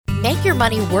Make your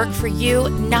money work for you,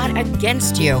 not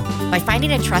against you, by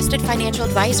finding a trusted financial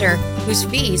advisor whose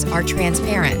fees are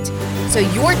transparent. So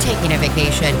you're taking a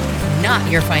vacation, not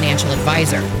your financial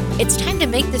advisor. It's time to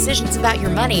make decisions about your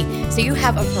money so you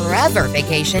have a forever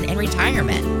vacation in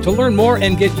retirement. To learn more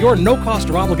and get your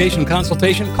no-cost or obligation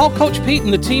consultation, call Coach Pete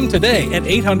and the team today at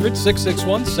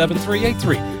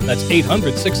 800-661-7383. That's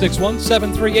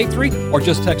 800-661-7383, or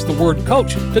just text the word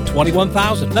COACH to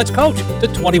 21,000. That's COACH to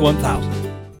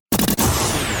 21,000.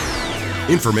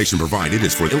 Information provided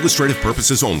is for illustrative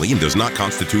purposes only and does not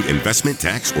constitute investment,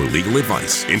 tax, or legal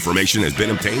advice. Information has been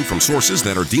obtained from sources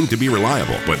that are deemed to be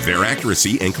reliable, but their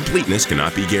accuracy and completeness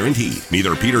cannot be guaranteed.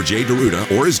 Neither Peter J.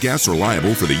 D'Arruda or his guests are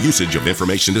liable for the usage of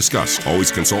information discussed.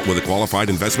 Always consult with a qualified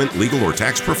investment, legal, or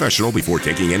tax professional before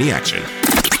taking any action.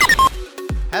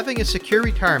 Having a secure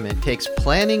retirement takes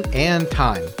planning and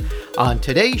time. On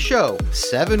today's show,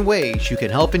 7 ways you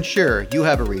can help ensure you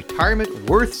have a retirement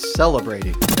worth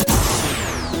celebrating.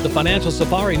 The Financial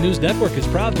Safari News Network is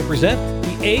proud to present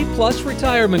the A-Plus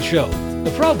Retirement Show,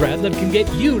 the program that can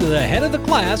get you to the head of the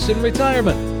class in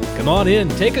retirement. Come on in,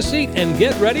 take a seat, and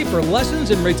get ready for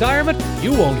lessons in retirement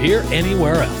you won't hear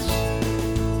anywhere else.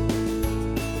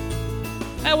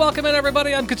 And welcome in,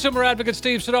 everybody. I'm Consumer Advocate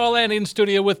Steve Siddall, and in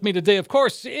studio with me today, of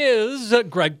course, is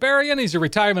Greg Berrien. He's a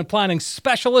retirement planning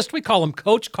specialist. We call him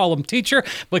coach, call him teacher,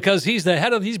 because he's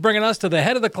bringing us to the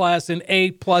head of the class in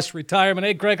A-plus retirement.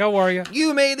 Hey, Greg, how are you?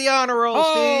 You made the honor roll,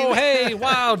 Steve. Oh, hey,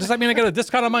 wow. Does that mean I get a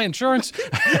discount on my insurance?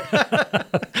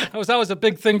 That was a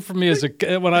big thing for me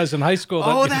when I was in high school.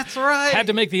 Oh, that's right. Had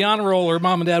to make the honor roll or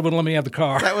Mom and Dad wouldn't let me have the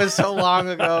car. That was so long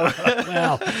ago.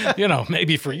 Well,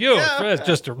 maybe for you. Yeah. It's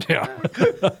just,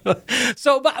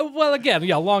 So, again,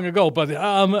 long ago,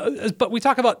 but we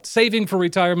talk about saving for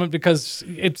retirement because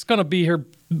it's going to be here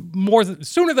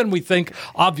sooner than we think.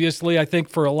 Obviously, I think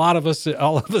for a lot of us,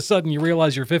 all of a sudden you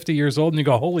realize you're 50 years old and you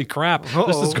go, holy crap,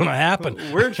 This is going to happen.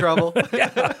 We're in trouble.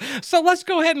 Yeah. So let's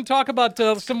go ahead and talk about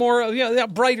some more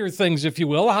brighter things, if you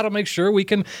will, how to make sure we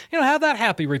can have that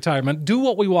happy retirement, do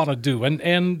what we want to do.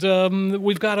 And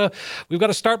we've got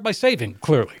to start by saving,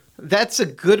 clearly. That's a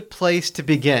good place to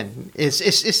begin. Is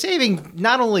saving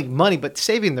not only money, but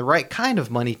saving the right kind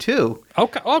of money too.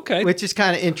 Okay. Which is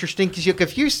kind of interesting because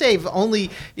if you save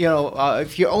only,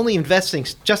 if you're only investing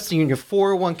just in your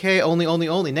 401k,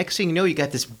 only, next thing you know, you got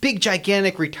this big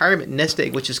gigantic retirement nest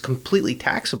egg, which is completely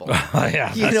taxable.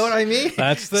 Yeah, you know what I mean?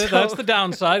 That's the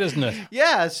downside, isn't it?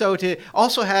 Yeah. So to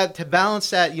also have to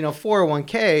balance that,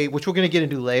 401k, which we're going to get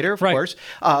into later, of course,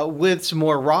 with some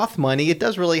more Roth money, it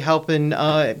does really help in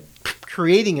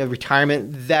creating a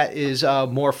retirement that is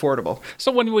more affordable.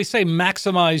 So when we say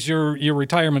maximize your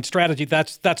retirement strategy,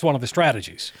 that's one of the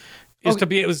strategies. Is to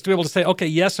be able to say, okay,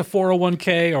 yes, a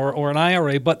 401k or an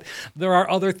IRA, but there are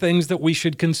other things that we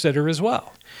should consider as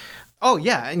well. Oh,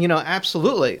 yeah. And,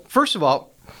 absolutely. First of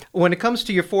all, when it comes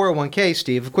to your 401k,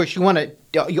 Steve, of course,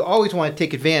 you always want to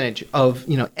take advantage of,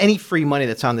 any free money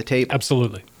that's on the table.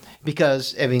 Absolutely.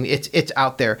 Because it's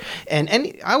out there, and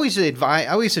I always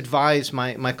advise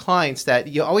my clients that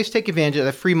you always take advantage of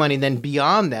the free money, and then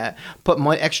beyond that, put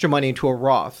extra money into a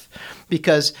Roth,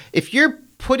 because if you're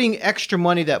putting extra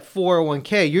money, that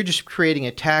 401k, you're just creating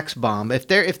a tax bomb. If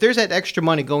there's that extra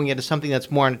money going into something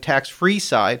that's more on the tax-free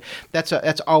side, that's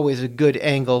always a good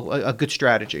angle, a good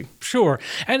strategy. Sure.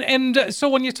 And so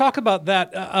when you talk about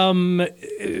that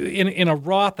in a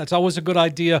Roth, that's always a good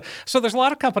idea. So there's a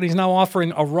lot of companies now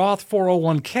offering a Roth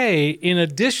 401k in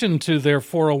addition to their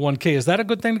 401k. Is that a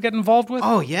good thing to get involved with?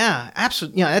 Oh, yeah,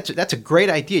 absolutely. Yeah, that's a great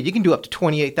idea. You can do up to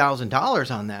 $28,000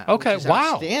 on that. Okay, which is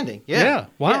wow. Outstanding. Yeah.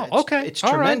 Wow. Yeah, okay. It's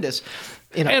tremendous.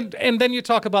 And then you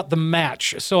talk about the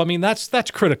match. So I mean that's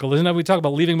critical, isn't it? We talk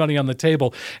about leaving money on the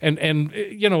table, and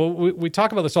we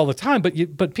talk about this all the time.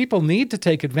 But people need to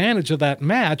take advantage of that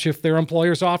match if their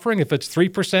employer's offering, if it's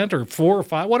 3% or 4 or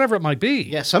 5, whatever it might be.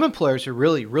 Yeah, some employers are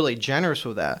really, really generous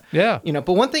with that. Yeah.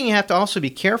 But one thing you have to also be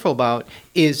careful about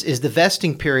is the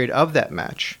vesting period of that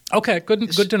match. Okay,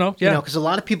 good to know. Yeah. Because a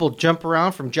lot of people jump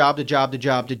around from job to job to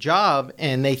job to job,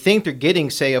 and they think they're getting,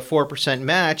 say, a 4%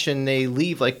 match, and they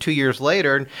leave like 2 years later.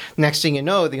 And next thing you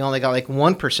know, they only got like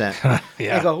 1%.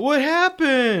 Yeah. I go, what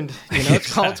happened?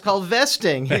 It's called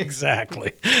vesting.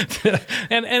 Exactly.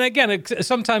 and again,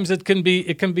 sometimes it can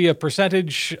be a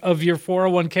percentage of your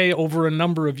 401k over a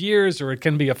number of years, or it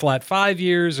can be a flat 5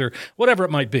 years, or whatever it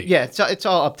might be. Yeah, it's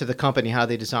all up to the company how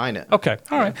they design it. Okay,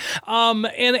 all right.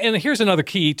 And here's another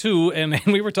key too, and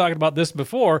we were talking about this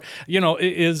before. Get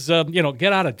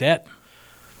out of debt.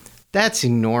 That's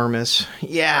enormous.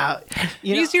 Yeah.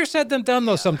 Easier said than done,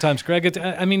 though, sometimes, Greg.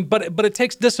 But it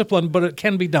takes discipline, but it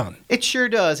can be done. It sure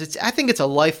does. I think it's a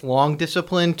lifelong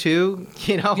discipline, too,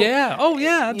 Yeah. Oh,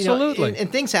 yeah, absolutely.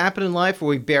 And things happen in life where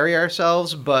we bury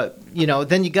ourselves, but,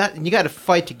 then you got to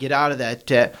fight to get out of that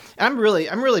debt. I'm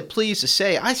really pleased to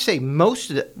say,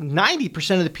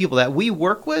 90% of the people that we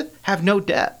work with have no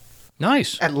debt.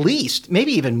 Nice. At least,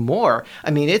 maybe even more.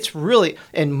 I mean, it's really,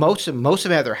 and most of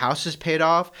them have their houses paid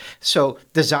off. So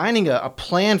designing a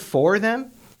plan for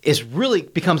them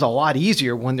becomes a lot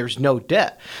easier when there's no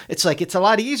debt. It's a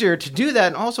lot easier to do that.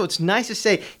 And also it's nice to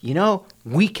say,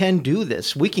 we can do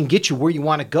this. We can get you where you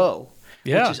want to go.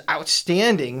 Yeah. Which is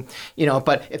outstanding,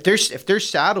 but if they're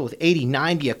saddled with 80,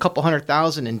 90, a couple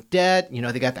 $100,000 in debt,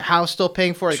 they got the house still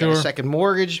paying for it, they got a second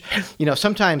mortgage,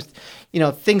 sometimes,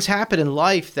 things happen in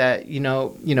life that,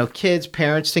 kids,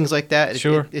 parents, things like that.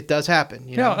 Sure. It does happen.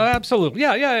 Yeah, absolutely.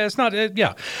 Yeah. It's not,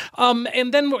 yeah.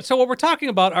 And then, so what we're talking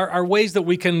about are ways that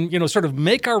we can, sort of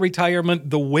make our retirement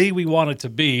the way we want it to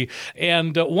be.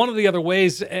 And one of the other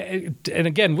ways, and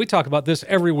again, we talk about this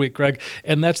every week, Greg,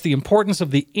 and that's the importance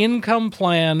of the income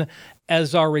plan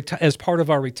as part of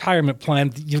our retirement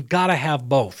plan. You've got to have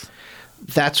both.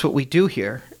 That's what we do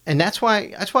here. And that's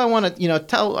why I want to,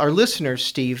 tell our listeners,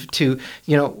 Steve, to,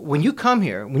 when you come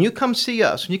here, when you come see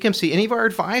us, when you come see any of our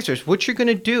advisors, what you're going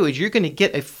to do is you're going to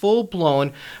get a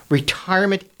full-blown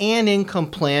retirement and income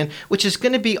plan, which is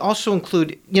going to be also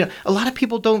include, a lot of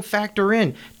people don't factor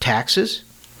in taxes.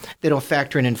 They don't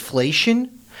factor in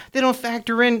inflation. They don't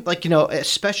factor in,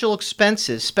 special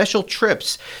expenses, special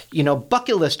trips,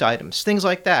 bucket list items, things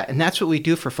like that. And that's what we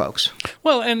do for folks.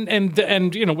 Well, and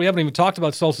we haven't even talked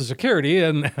about Social Security,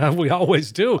 and we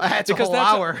always do. That's a whole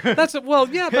hour. That's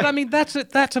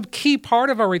a key part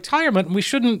of our retirement, and we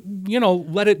shouldn't,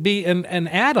 let it be an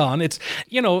add-on. It's,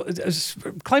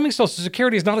 claiming Social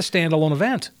Security is not a standalone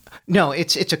event. No,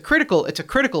 it's a critical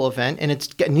event, and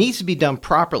it needs to be done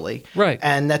properly. Right.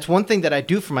 And that's one thing that I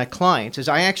do for my clients is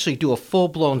I actually do a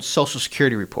full-blown Social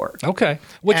Security report. Okay.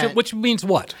 Which means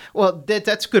what? Well,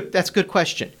 that's good. That's a good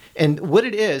question. And what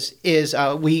it is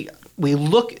we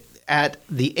look at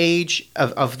the age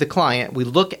of the client. We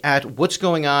look at what's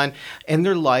going on in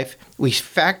their life. We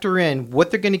factor in what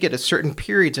they're going to get at certain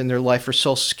periods in their life for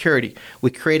Social Security.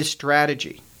 We create a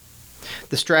strategy.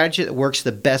 The strategy that works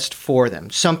the best for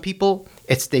them. Some people,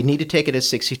 they need to take it at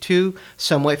 62,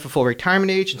 some wait for full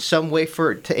retirement age, and some wait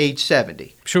for it to age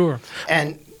 70. Sure.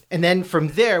 And then from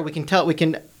there, we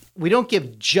don't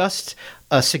give just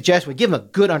a suggestion. We give them a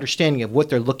good understanding of what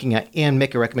they're looking at and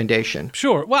make a recommendation.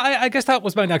 Sure. Well, I guess that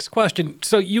was my next question.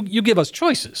 So you give us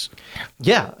choices.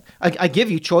 Yeah. I give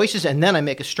you choices, and then I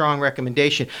make a strong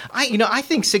recommendation. I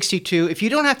think 62, if you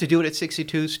don't have to do it at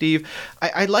 62, Steve,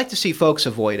 I'd like to see folks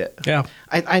avoid it. Yeah.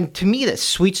 To me, that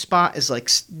sweet spot is like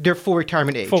their full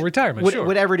retirement age. Full retirement, sure.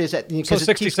 Whatever it is. So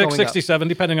 66, 67,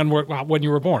 depending on when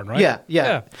you were born, right?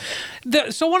 Yeah.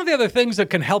 So one of the other things that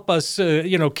can help us,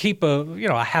 keep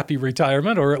a happy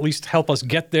retirement, or at least help us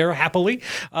get there happily,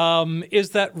 is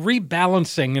that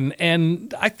rebalancing.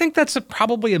 And I think that's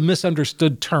probably a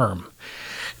misunderstood term.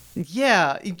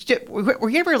 Yeah. Were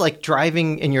you ever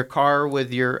driving in your car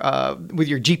with your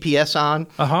GPS on,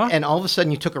 and all of a sudden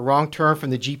you took a wrong turn from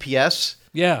the GPS?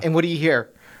 Yeah. And what do you hear?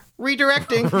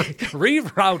 Redirecting.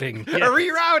 Rerouting. Yeah.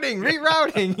 Rerouting,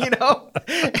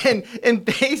 And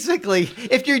basically,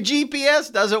 if your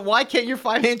GPS does it, why can't your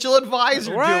financial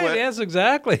advisor do it? Yes,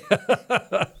 exactly.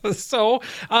 So,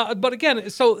 but again,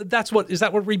 is that what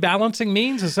rebalancing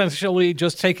means? Essentially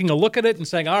just taking a look at it and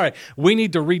saying, all right, we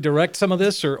need to redirect some of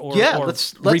this or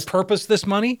let's repurpose this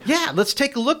money? Yeah, let's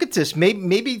take a look at this.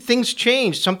 Maybe things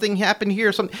change. Something happened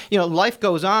here. Life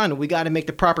goes on, and we got to make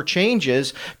the proper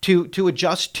changes to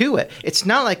adjust to it. It's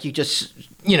not like you just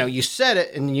you set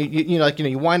it and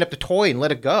you wind up the toy and let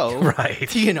it go. Right.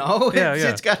 It's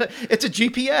a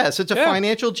GPS. It's a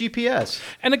financial GPS.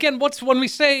 And again, when we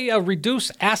say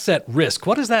reduce asset risk,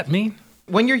 what does that mean?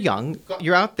 When you're young,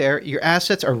 you're out there, your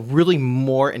assets are really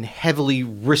more and heavily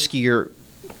riskier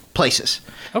places.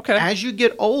 Okay. As you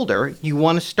get older, you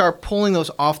want to start pulling those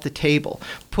off the table,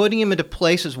 putting them into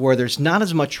places where there's not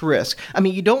as much risk. I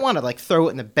mean, you don't want to throw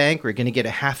it in the bank where you're going to get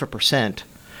 0.5%.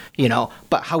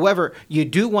 But however, you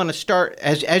do want to start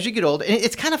as you get older. And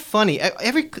it's kind of funny.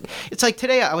 It's like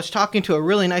today I was talking to a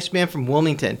really nice man from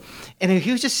Wilmington, and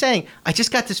he was just saying, I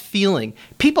just got this feeling.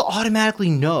 People automatically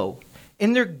know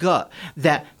in their gut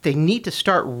that they need to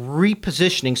start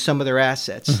repositioning some of their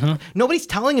assets. Nobody's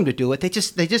telling them to do it. They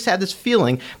just have this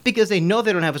feeling because they know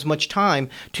they don't have as much time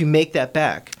to make that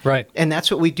back. Right. And that's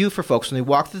what we do for folks when they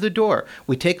walk through the door.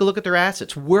 We take a look at their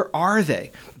assets. Where are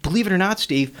they? Believe it or not,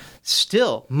 Steve,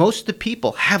 still most of the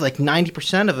people have like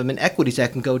 90% of them in equities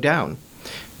that can go down.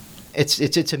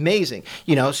 It's amazing,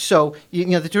 So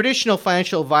the traditional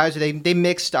financial advisor they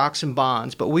mix stocks and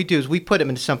bonds, but what we do is we put them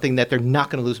into something that they're not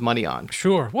going to lose money on.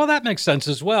 Sure. Well, that makes sense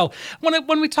as well.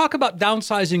 When we talk about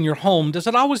downsizing your home, does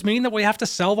it always mean that we have to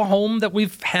sell the home that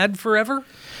we've had forever?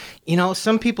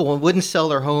 Some people wouldn't sell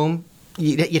their home.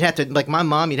 You'd have to, like my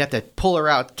mom, you'd have to pull her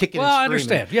out, kicking and screaming. Well, I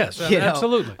understand. Yes,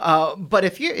 absolutely. But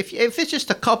if it's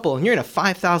just a couple and you're in a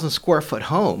 5,000 square foot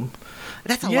home.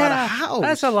 That's a lot of house.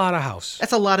 That's a lot of house.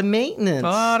 That's a lot of maintenance. A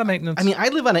lot of maintenance. I mean, I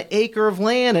live on an acre of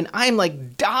land, and I'm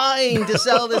like dying to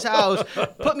sell this house.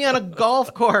 Put me on a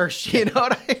golf course. You know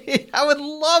what I mean? I would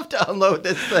love to unload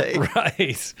this thing.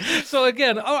 Right. So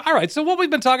again, all right. So what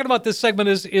we've been talking about this segment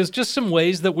is just some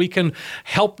ways that we can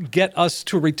help get us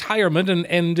to retirement.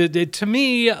 And to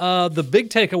me, the big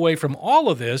takeaway from all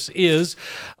of this is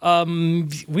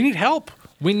we need help.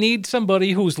 We need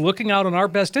somebody who's looking out on our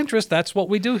best interest. That's what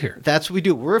we do here. That's what we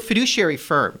do. We're a fiduciary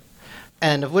firm.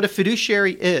 And what a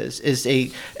fiduciary is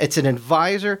it's an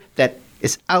advisor that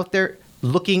is out there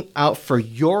looking out for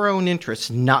your own interests,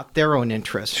 not their own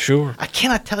interests. Sure. I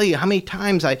cannot tell you how many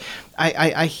times I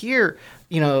hear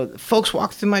folks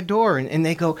walk through my door and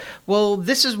they go, well,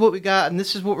 this is what we got and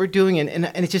this is what we're doing. And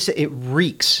it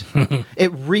reeks.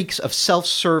 It reeks of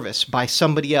self-service by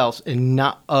somebody else and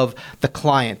not of the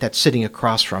client that's sitting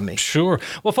across from me. Sure.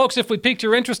 Well, folks, if we piqued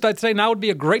your interest, I'd say now would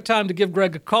be a great time to give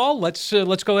Greg a call. Let's go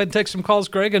ahead and take some calls,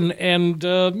 Greg, and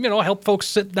help folks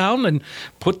sit down and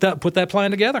put that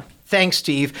plan together. Thanks,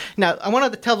 Steve. Now, I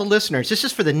wanted to tell the listeners, this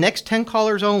is for the next 10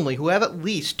 callers only who have at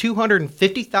least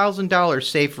 $250,000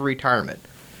 saved for retirement.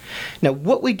 Now,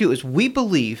 what we do is we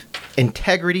believe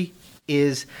integrity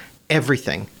is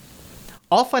everything.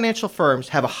 All financial firms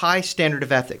have a high standard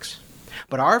of ethics,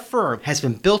 but our firm has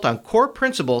been built on core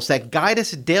principles that guide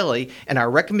us daily in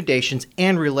our recommendations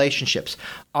and relationships.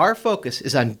 Our focus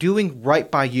is on doing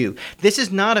right by you. This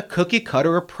is not a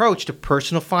cookie-cutter approach to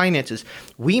personal finances.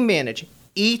 We manage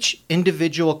each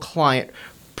individual client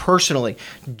personally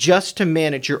just to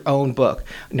manage your own book.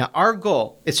 Now, our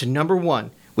goal is to, number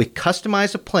one, we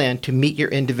customize a plan to meet your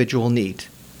individual needs.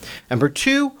 Number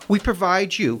two, we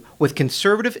provide you with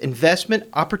conservative investment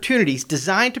opportunities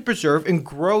designed to preserve and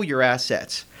grow your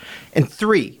assets. And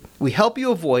three, we help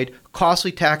you avoid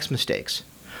costly tax mistakes.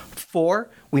 Four,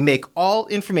 we make all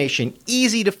information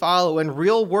easy to follow and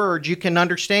real words you can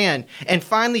understand. And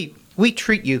finally, we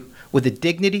treat you with the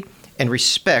dignity and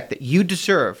respect that you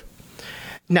deserve.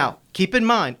 Now, keep in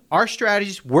mind, our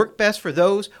strategies work best for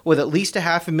those with at least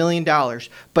 $500,000.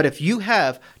 But if you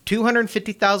have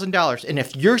 $250,000 and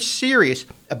if you're serious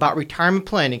about retirement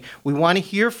planning, we want to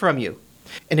hear from you.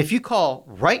 And if you call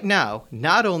right now,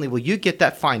 not only will you get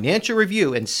that financial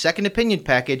review and second opinion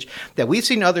package that we've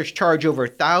seen others charge over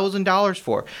 $1,000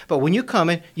 for, but when you come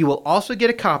in, you will also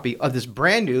get a copy of this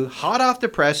brand new, hot off the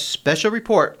press special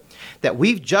report that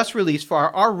we've just released for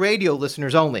our radio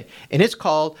listeners only, and it's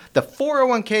called the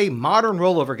 401k Modern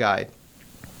Rollover Guide.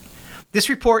 This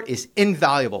report is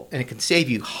invaluable, and it can save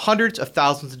you hundreds of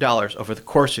thousands of dollars over the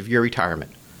course of your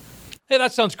retirement. Hey,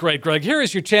 that sounds great, Greg. Here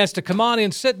is your chance to come on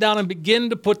in, sit down, and begin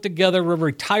to put together a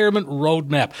retirement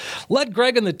roadmap. Let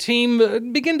Greg and the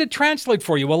team begin to translate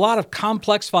for you a lot of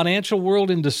complex financial world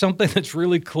into something that's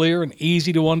really clear and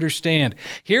easy to understand.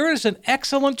 Here is an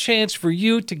excellent chance for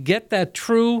you to get that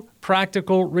true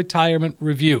practical retirement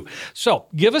review. So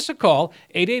give us a call,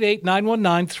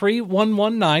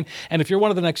 888-919-3119. And if you're one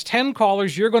of the next 10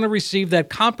 callers, you're going to receive that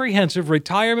comprehensive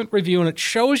retirement review. And it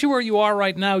shows you where you are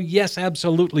right now. Yes,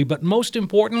 absolutely. But most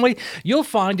importantly, you'll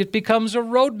find it becomes a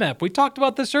roadmap. We talked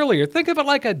about this earlier. Think of it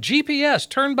like a GPS,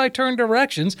 turn-by-turn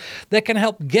directions that can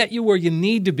help get you where you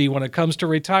need to be when it comes to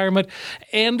retirement.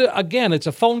 And again, it's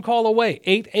a phone call away,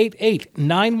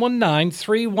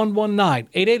 888-919-3119,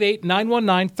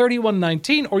 888-919-3119,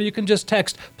 or you can just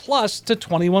text plus to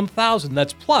 21,000.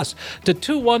 That's plus to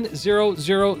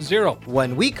 21000.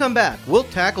 When we come back, we'll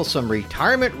tackle some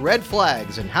retirement red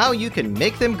flags and how you can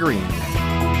make them green.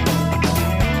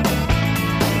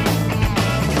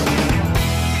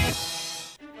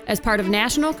 As part of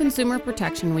National Consumer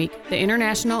Protection Week, the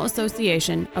International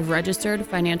Association of Registered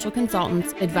Financial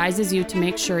Consultants advises you to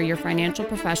make sure your financial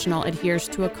professional adheres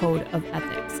to a code of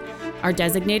ethics. Our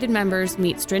designated members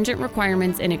meet stringent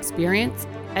requirements in experience,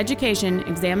 education,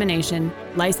 examination,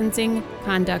 licensing,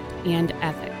 conduct, and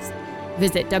ethics.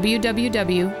 Visit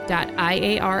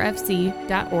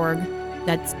www.iarfc.org.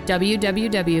 That's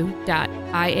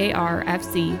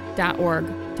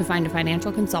www.iarfc.org to find a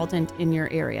financial consultant in your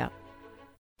area.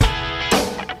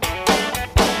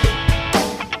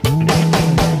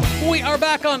 We are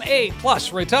back on A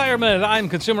Plus Retirement. I'm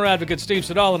consumer advocate Steve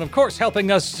Siddall, and of course, helping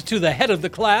us to the head of the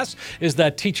class is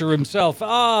that teacher himself,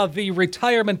 the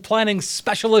retirement planning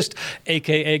specialist,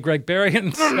 aka Greg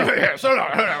Berrien. There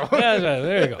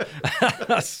you go.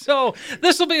 So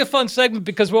this will be a fun segment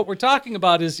because what we're talking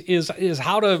about is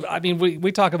how to. I mean,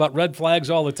 we talk about red flags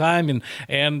all the time,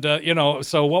 and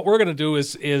so what we're going to do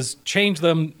is change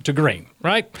them to green,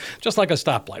 right? Just like a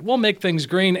stoplight. We'll make things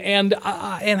green, and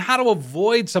how to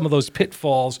avoid some of those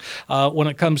pitfalls when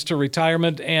it comes to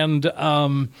retirement. And these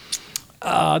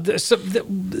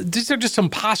are just some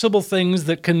possible things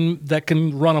that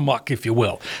can run amok, if you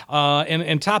will.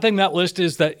 And topping that list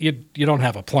is that you don't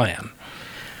have a plan.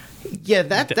 Yeah,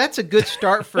 that's a good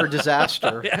start for a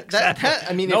disaster. Yeah,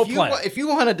 exactly. If you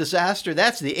want a disaster,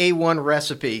 that's the A1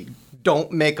 recipe.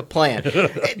 Don't make a plan.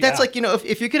 That's like,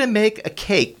 if you're going to make a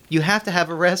cake, you have to have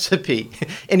a recipe.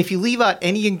 And if you leave out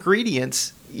any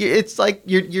ingredients, it's like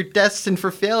you're destined for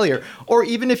failure. Or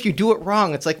even if you do it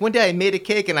wrong, it's like one day I made a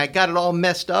cake and I got it all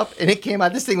messed up and it came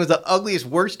out, this thing was the ugliest,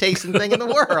 worst tasting thing in the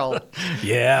world.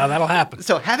 Yeah, that'll happen.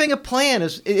 So having a plan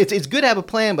it's good to have a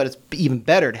plan, but it's even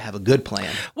better to have a good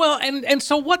plan. Well, and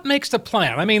so what makes the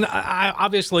plan? I mean,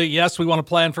 obviously, yes, we want to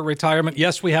plan for retirement.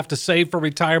 Yes, we have to save for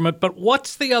retirement. But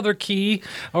what's the other key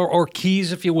or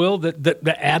keys, if you will, that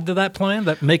add to that plan,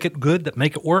 that make it good, that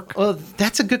make it work? Well,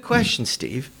 that's a good question,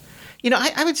 Steve.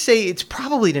 I would say it's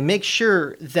probably to make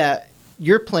sure that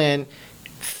your plan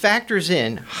factors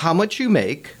in how much you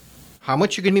make, how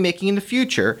much you're going to be making in the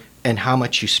future, and how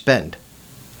much you spend.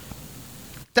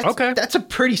 That's a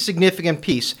pretty significant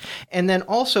piece. And then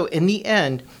also, in the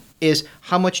end, is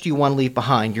how much do you want to leave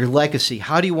behind, your legacy?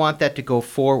 How do you want that to go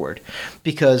forward?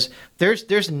 Because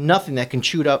there's nothing that can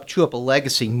chew up a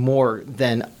legacy more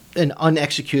than an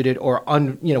unexecuted or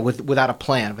without a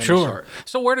plan of any sort.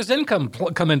 So where does income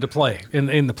come into play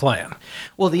in the plan?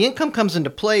 Well, the income comes into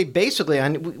play basically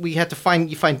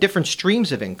you find different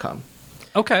streams of income.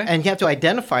 Okay. And you have to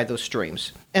identify those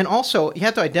streams. And also, you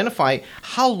have to identify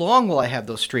how long will I have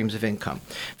those streams of income.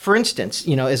 For instance,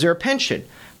 is there a pension?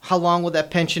 How long will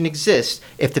that pension exist?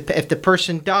 If the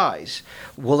person dies,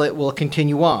 will it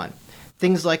continue on?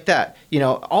 Things like that.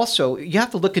 Also, you have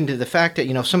to look into the fact that,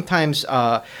 sometimes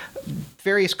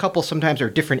various couples sometimes are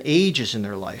different ages in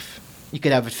their life. You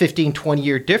could have a 15,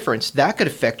 20-year difference. That could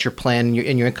affect your plan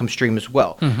and your income stream as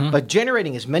well. Mm-hmm. But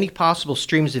generating as many possible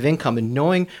streams of income and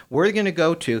knowing where they're going to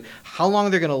go to, how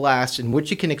long they're going to last, and what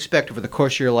you can expect over the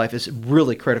course of your life is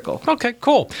really critical. Okay,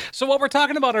 cool. So what we're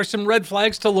talking about are some red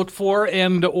flags to look for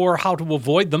or how to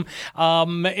avoid them.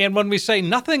 And when we say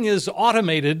nothing is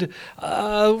automated,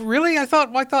 really, I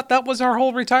thought that was our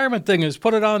whole retirement thing, is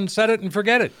put it on, set it, and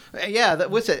forget it. Yeah,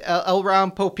 what's it? El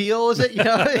Ram Popeil, is it?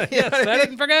 Set it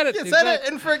and forget it. Set it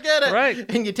and forget it. Right.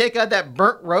 And you take out that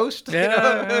burnt roast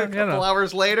a couple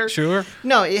hours later. Sure.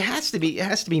 No, it has to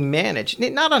be managed.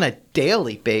 Not on a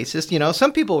daily basis.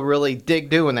 Some people really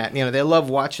dig doing that. They love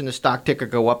watching the stock ticker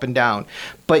go up and down.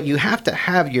 But you have to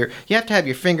have your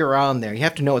finger on there. You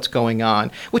have to know what's going on,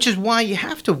 which is why you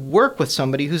have to work with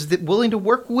somebody who's willing to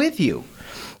work with you.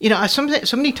 So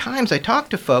many times I talk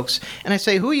to folks and I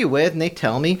say, "Who are you with?" And they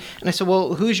tell me, and I say,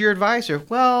 "Well, who's your advisor?"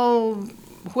 "Well,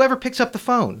 whoever picks up the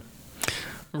phone."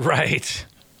 Right.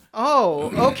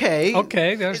 Oh, okay.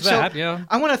 Okay, there's that, yeah.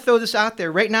 I want to throw this out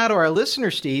there right now to our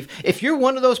listeners, Steve. If you're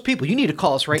one of those people, you need to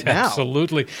call us right now.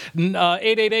 Absolutely.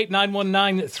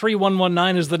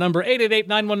 888-919-3119 is the number.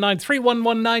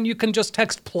 888-919-3119. You can just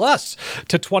text PLUS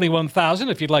to 21,000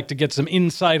 if you'd like to get some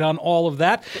insight on all of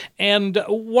that. And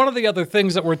one of the other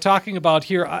things that we're talking about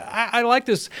here, I like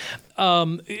this.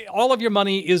 All of your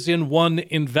money is in one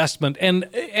investment. And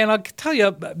I'll tell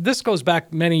you, this goes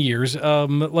back many years.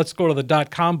 Let's go to the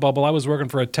 .com bubble. I was working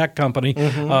for a tech company,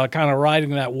 kind of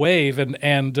riding that wave.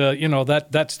 And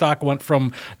that stock went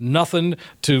from nothing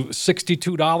to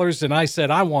 $62. And I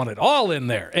said, I want it all in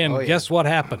there. And guess what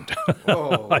happened?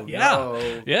 Oh, yeah.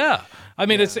 No. Yeah. I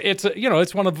mean,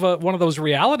 it's one of those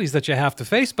realities that you have to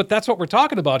face, but that's what we're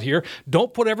talking about here.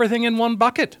 Don't put everything in one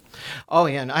bucket. Oh,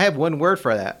 yeah, and I have one word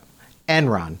for that.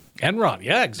 Enron. Enron,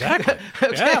 yeah, exactly.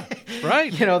 Okay. Yeah,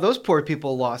 right. Those poor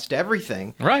people lost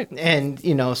everything. Right. And,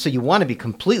 so you want to be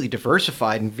completely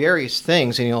diversified in various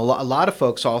things. And, a lot of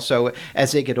folks also,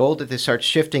 as they get older, they start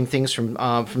shifting things from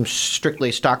strictly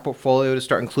a stock portfolio to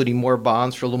start including more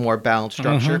bonds for a little more balanced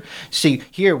structure. See,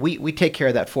 here, we take care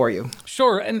of that for you.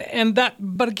 Sure. And that,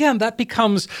 but again, that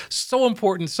becomes so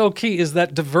important, so key is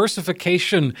that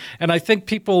diversification. And I think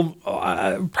people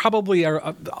probably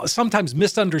are sometimes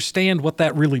misunderstand what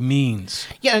that really means.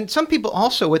 Yeah, and some people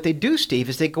also, what they do, Steve,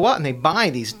 is they go out and they buy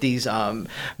these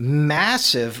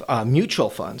massive mutual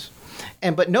funds.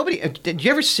 But nobody, did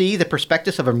you ever see the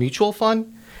prospectus of a mutual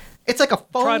fund? It's like a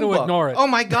phone Try to book. ignore it. Oh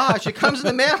my gosh, it comes in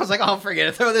the mail. I was like, oh, forget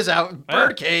it. Throw this out.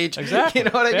 Birdcage. Exactly. You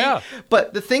know what I mean?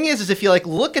 But the thing is if you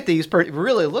look at these,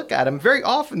 really look at them, very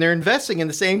often they're investing in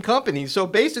the same companies. So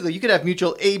basically you could have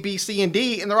mutual A, B, C, and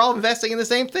D, and they're all investing in the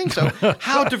same thing. So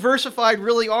how diversified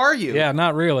really are you? Yeah,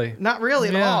 not really. Not really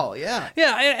at all. Yeah.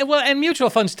 Yeah. And mutual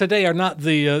funds today are not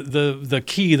the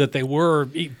key that they were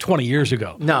 20 years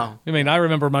ago. No. I mean, I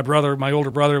remember my older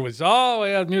brother was, we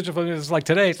had mutual funds. It's like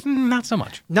today, it's not so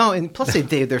much. No, and plus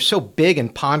they're so big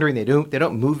and pondering. They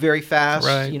don't move very fast.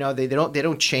 Right. They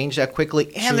don't change that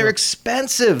quickly, and Sure. they're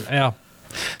expensive. Yeah.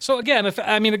 So again, those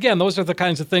are the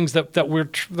kinds of things that we're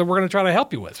going to try to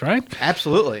help you with, right?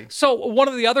 Absolutely. So one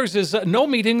of the others is no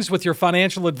meetings with your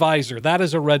financial advisor. That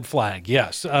is a red flag.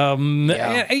 Yes.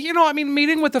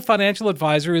 Meeting with a financial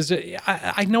advisor is,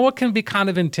 I know it can be kind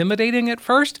of intimidating at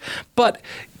first, but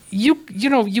you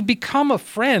become a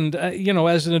friend,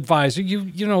 as an advisor.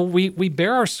 We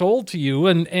bare our soul to you,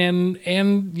 and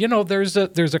there's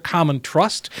a common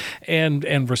trust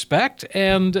and respect,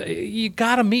 and you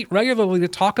got to meet regularly to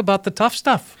talk about the tough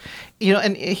stuff.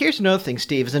 And here's another thing,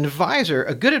 Steve. As an advisor,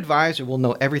 a good advisor will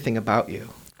know everything about you.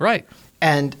 Right.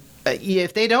 And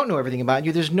if they don't know everything about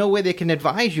you, there's no way they can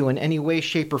advise you in any way,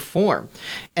 shape, or form.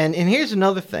 And here's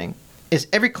another thing: is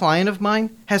every client of mine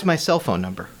has my cell phone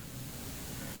number.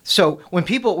 So when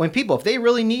people, if they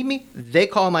really need me, they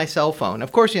call my cell phone.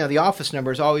 Of course, the office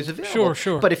number is always available.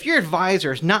 Sure. But if your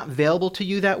advisor is not available to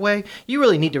you that way, you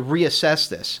really need to reassess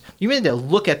this. You need to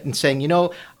look at and saying,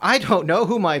 I don't know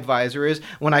who my advisor is.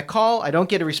 When I call, I don't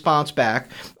get a response back,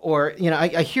 or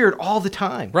I hear it all the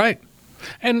time. Right.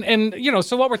 And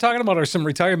so what we're talking about are some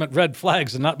retirement red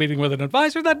flags, and not meeting with an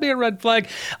advisor. That'd be a red flag.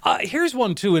 Here's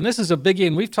one too, and this is a biggie,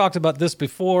 and we've talked about this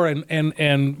before,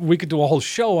 and we could do a whole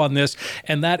show on this,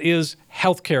 and that is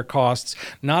healthcare costs.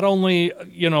 Not only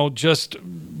just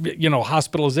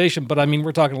hospitalization, but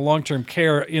we're talking long-term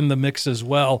care in the mix as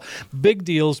well. Big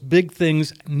deals, big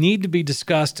things need to be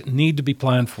discussed, need to be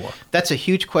planned for. That's a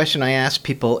huge question I ask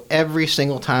people every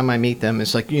single time I meet them.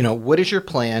 It's like, what is your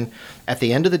plan at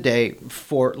the end of the day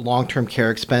for long-term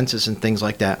care expenses and things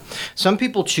like that? Some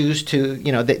people choose to,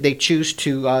 they choose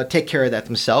to take care of that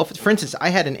themselves. For instance, I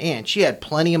had an aunt. She had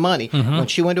plenty of money. When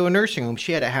she went to a nursing home,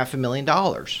 she had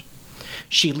 $500,000.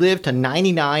 She lived to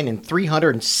 99 in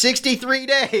 363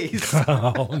 days.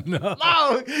 Oh, no.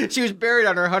 No, she was buried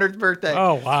on her 100th birthday.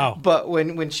 Oh, wow. But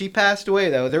when she passed away,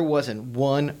 though, there wasn't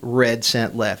one red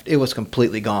cent left. It was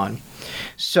completely gone.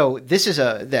 So this is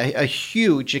a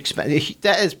huge expense.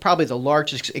 That is probably the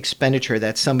largest expenditure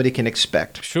that somebody can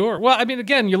expect. Sure. Well,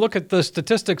 again, you look at the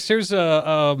statistics. Here's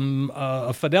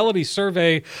a Fidelity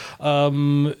survey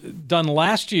done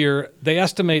last year. They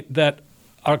estimate that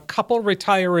a couple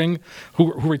retiring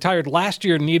who retired last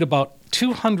year need about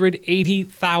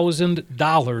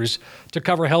 $280,000 to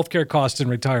cover healthcare costs in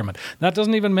retirement. That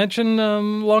doesn't even mention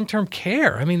long-term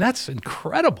care. That's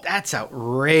incredible. That's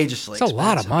outrageously expensive. That's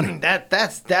a lot of money.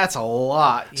 That's a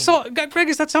lot. So, Greg,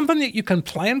 is that something that you can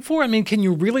plan for? Can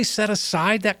you really set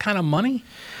aside that kind of money?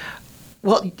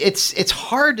 Well, it's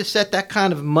hard to set that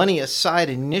kind of money aside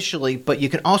initially, but you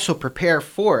can also prepare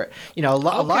for it. A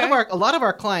lot of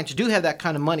our clients do have that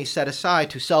kind of money set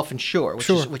aside to self-insure,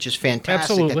 which is fantastic.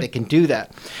 Absolutely. That they can do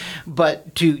that.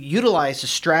 But to utilize the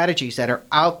strategies that are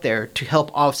out there to help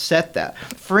offset that.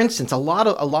 For instance, a lot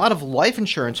of life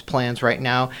insurance plans right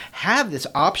now have this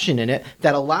option in it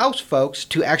that allows folks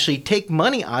to actually take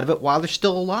money out of it while they're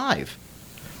still alive,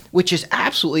 which is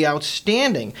absolutely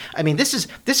outstanding. This is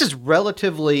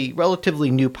relatively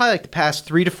new, probably like the past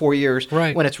 3 to 4 years,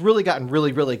 right, when it's really gotten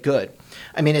really, really good.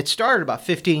 It started about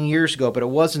 15 years ago, but it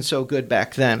wasn't so good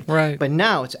back then. Right. But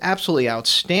now it's absolutely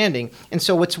outstanding. And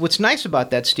so what's nice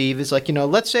about that, Steve, is like,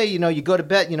 let's say, you go to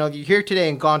bed, you're here today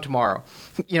and gone tomorrow.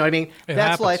 You know what I mean? That's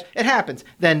happens. Life. It happens.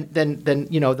 Then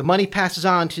the money passes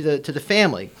on to the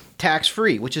family,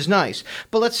 tax-free, which is nice.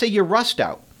 But let's say you're rust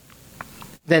out.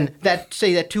 Then that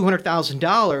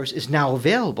 $200,000 is now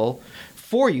available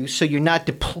for you, so you're not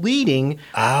depleting.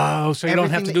 Oh, so you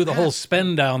don't have to do the whole have.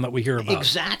 spend down that we hear about.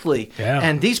 Exactly. Yeah.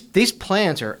 And these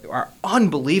plans are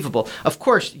unbelievable. Of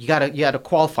course, you gotta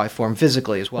qualify for them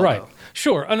physically as well. Right. Though.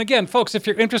 Sure. And again, folks, if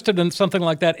you're interested in something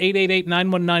like that,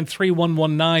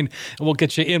 888-919-3119, and we'll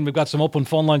get you in. We've got some open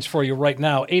phone lines for you right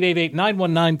now.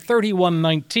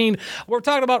 888-919-3119. We're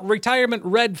talking about retirement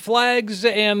red flags,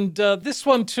 and this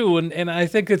one too. And I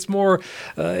think it's more,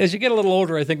 as you get a little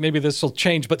older, I think maybe this will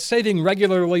change, but saving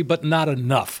regularly but not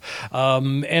enough.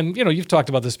 And, you've talked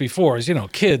about this before, is,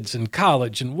 kids and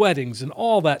college and weddings and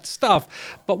all that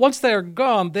stuff. But once they're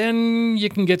gone, then you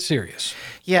can get serious.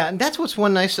 Yeah, and that's what's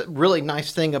one really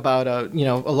nice thing about a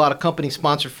lot of companies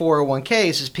sponsor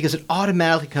 401ks is because it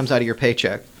automatically comes out of your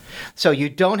paycheck. So you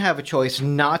don't have a choice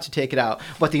not to take it out.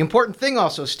 But the important thing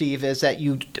also, Steve, is that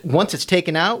once it's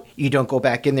taken out, you don't go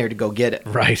back in there to go get it.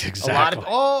 Right, exactly. A lot of,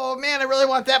 oh man, I really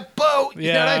want that boat.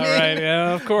 You know what I mean? Right,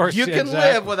 yeah, of course. You can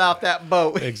live without that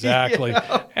boat. Exactly.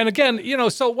 And again,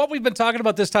 so what we've been talking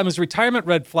about this time is retirement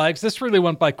red flags. This really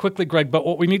went by quickly, Greg, but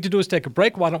what we need to do is take a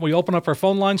break. Why don't we open up our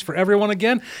phone lines for everyone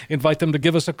again, invite them to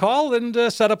give us a call, and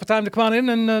set up a time to come on in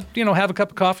and, have a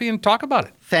cup of coffee and talk about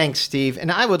it. Thanks, Steve.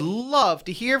 And I would love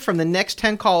to hear from the next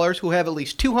 10 callers who have at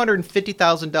least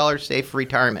 $250,000 saved for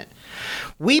retirement.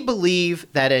 We believe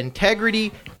that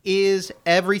integrity is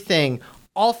everything.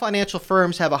 All financial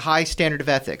firms have a high standard of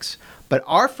ethics, but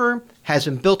our firm has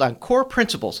been built on core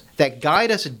principles that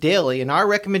guide us daily in our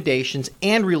recommendations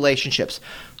and relationships.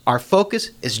 Our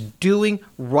focus is doing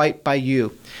right by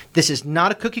you. This is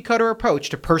not a cookie-cutter approach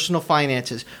to personal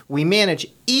finances. We manage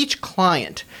each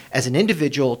client as an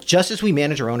individual just as we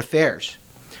manage our own affairs.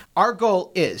 Our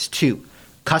goal is to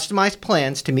customize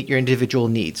plans to meet your individual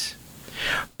needs,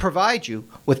 provide you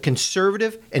with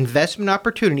conservative investment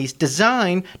opportunities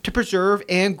designed to preserve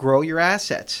and grow your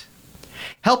assets,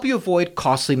 help you avoid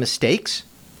costly mistakes,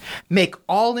 make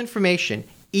all information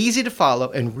easy to follow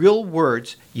and real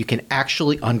words you can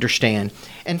actually understand.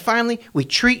 And finally, we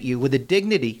treat you with the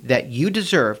dignity that you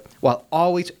deserve while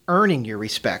always earning your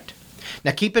respect.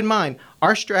 Now keep in mind,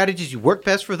 our strategies work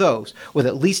best for those with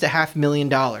at least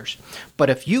 $500,000. But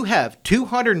if you have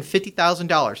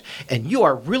 $250,000 and you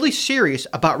are really serious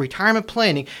about retirement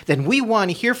planning, then we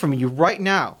want to hear from you right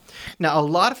now. Now, a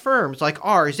lot of firms like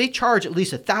ours, they charge at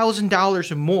least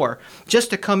 $1,000 or more just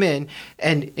to come in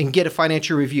and get a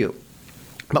financial review.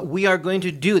 But we are going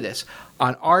to do this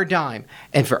on our dime.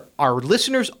 And for our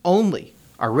listeners only,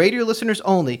 our radio listeners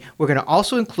only, we're going to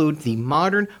also include the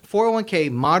Modern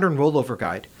 401k Modern Rollover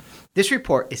Guide. This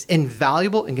report is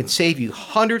invaluable and can save you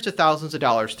hundreds of thousands of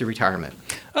dollars through retirement.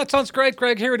 That sounds great,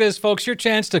 Greg. Here it is, folks. Your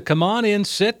chance to come on in,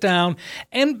 sit down,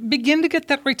 and begin to get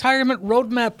that retirement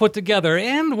roadmap put together.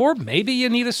 Or maybe you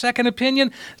need a second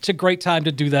opinion. It's a great time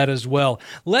to do that as well.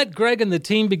 Let Greg and the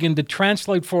team begin to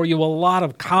translate for you a lot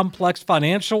of complex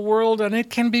financial world, and it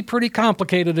can be pretty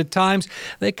complicated at times.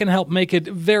 They can help make it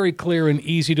very clear and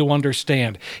easy to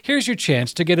understand. Here's your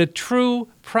chance to get a true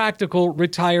practical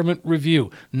retirement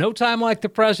review. No time like the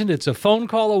present. It's a phone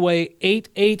call away,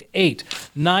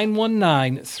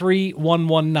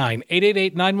 888-919-3119.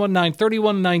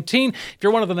 888-919-3119. If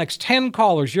you're one of the next 10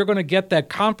 callers, you're going to get that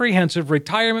comprehensive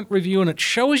retirement review, and it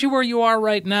shows you where you are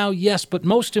right now, yes, but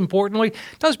most importantly, it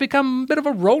does become a bit of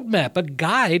a roadmap, a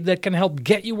guide that can help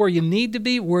get you where you need to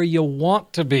be, where you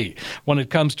want to be when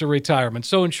it comes to retirement.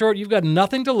 So in short, you've got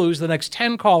nothing to lose. The next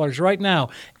 10 callers right now,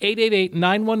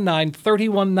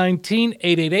 888-919-3119.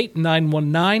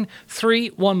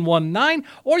 888-919-3119,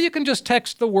 or you can just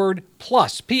text the word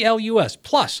plus, P-L-U-S,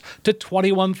 plus to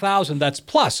 21,000. That's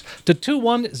plus to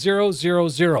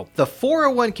 21000. The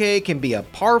 401k can be a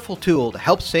powerful tool to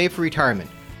help save for retirement.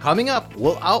 Coming up,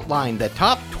 we'll outline the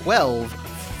top 12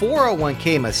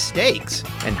 401k mistakes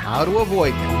and how to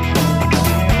avoid them.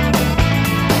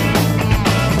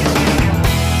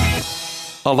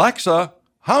 Alexa,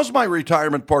 how's my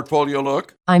retirement portfolio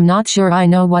look? I'm not sure I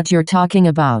know what you're talking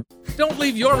about. Don't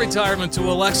leave your retirement to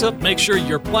Alexa. Make sure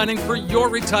you're planning for your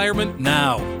retirement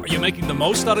now. Are you making the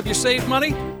most out of your saved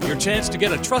money? Your chance to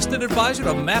get a trusted advisor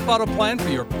to map out a plan for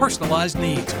your personalized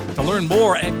needs. To learn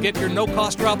more and get your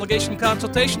no-cost or obligation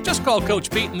consultation, just call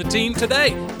Coach Pete and the team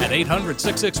today at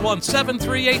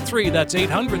 800-661-7383. That's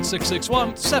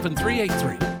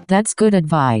 800-661-7383. That's good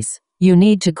advice. You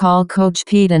need to call Coach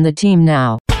Pete and the team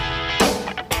now.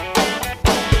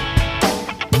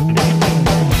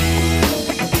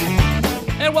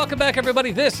 Welcome back,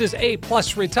 everybody. This is A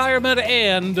Plus Retirement,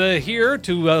 and here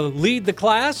to lead the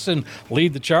class and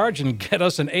lead the charge and get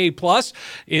us an A Plus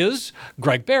is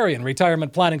Greg Berrien,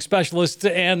 retirement planning specialist,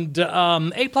 and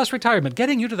A Plus Retirement,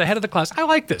 getting you to the head of the class. I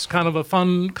like this kind of a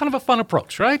fun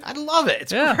approach, right? I love it.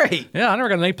 It's Yeah, great. yeah. I never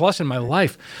got an A Plus in my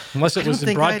life, unless it was in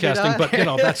think I did broadcasting. But you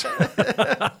know, that's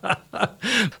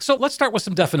so. Let's start with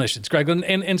some definitions, Greg.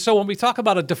 And so when we talk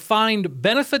about a defined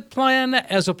benefit plan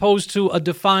as opposed to a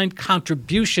defined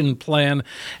contribution plan,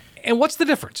 and what's the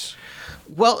difference?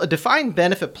 Well, a defined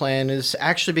benefit plan is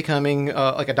actually becoming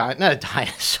not a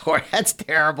dinosaur. That's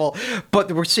terrible.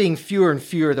 But we're seeing fewer and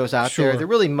fewer of those out Sure. there. They're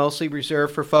really mostly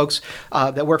reserved for folks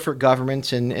that work for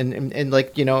governments and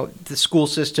like, you know, the school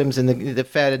systems and the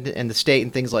Fed and the state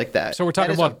and things like that. So we're talking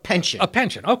That is about a pension. A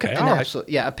pension. Okay. An All right.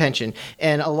 absolute- a pension.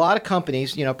 And a lot of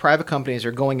companies, you know, private companies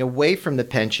are going away from the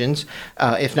pensions,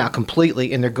 if not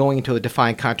completely, and they're going into a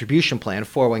defined contribution plan, a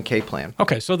 401k plan.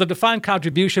 Okay, so the defined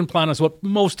contribution plan is what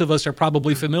most of us are probably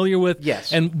familiar with.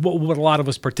 Yes. And what a lot of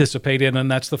us participate in,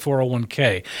 and that's the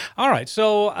 401k. All right,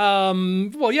 so,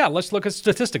 let's look at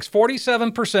statistics.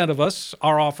 47% of us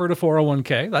are offered a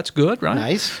 401k. That's good, right?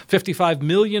 Nice. 55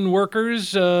 million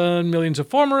workers, millions of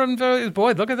former employees.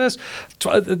 Boy, look at this.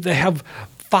 They have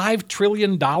 $5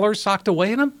 trillion socked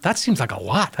away in them. That seems like a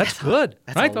lot. That's good,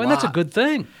 that's right? a I mean, that's a lot. good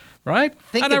thing. Right?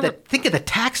 Think of the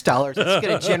tax dollars it's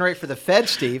going to generate for the Fed,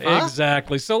 Steve. Huh?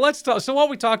 Exactly. So let's talk. So what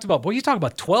we talked about, boy, you talk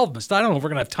about 12 mistakes. I don't know if we're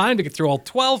going to have time to get through all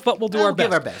 12, but we'll do our best.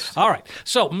 give our best. All right.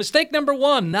 So mistake number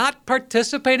 1, not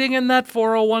participating in that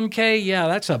 401k.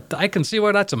 Yeah, I can see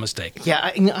why that's a mistake. Yeah,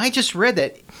 I just read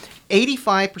that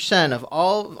 85% of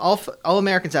all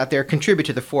Americans out there contribute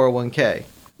to the 401k,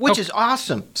 which is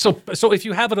awesome. So if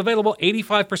you have it available,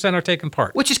 85% are taking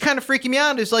part. Which is kind of freaking me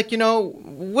out. Is like, you know,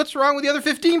 what's wrong with the other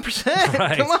 15%?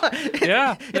 Right. Come on.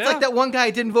 Yeah, It's yeah. like that one guy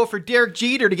who didn't vote for Derek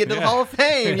Jeter to get into the Hall of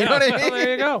Fame. You know what I mean? Well,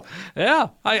 there you go. Yeah,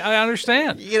 I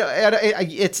understand. You know,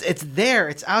 it's there,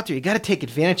 it's out there. You got to take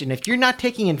advantage, and if you're not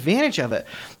taking advantage of it,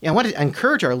 I want to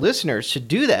encourage our listeners to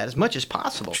do that as much as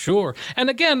possible. Sure. And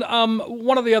again,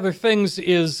 one of the other things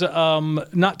is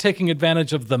not taking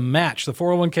advantage of the match, the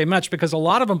 401k match, because a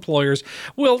lot of employers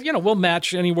will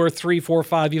match anywhere 3, 4,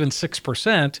 5, even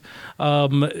 6%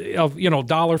 of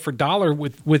dollar for dollar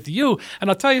with you. And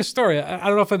I'll tell you a story. I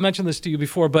don't know if I mentioned this to you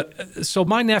before, but so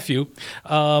my nephew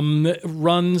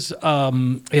runs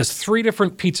he has 3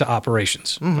 different pizza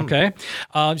operations. Okay,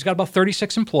 he's got about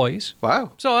 36 employees.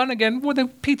 Wow. So, and again, with the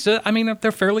pizza, I mean,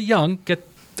 they're fairly young.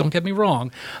 Don't get me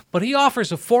wrong, but he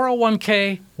offers a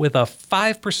 401k with a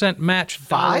 5% match,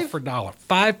 dollar for dollar,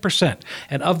 5%.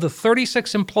 And of the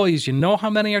 36 employees, you know how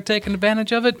many are taking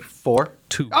advantage of it? 4.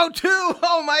 2. Oh, 2.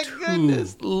 Oh, my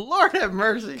goodness. Lord have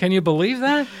mercy. Can you believe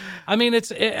that? I mean,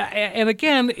 and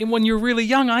again, when you're really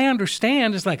young, I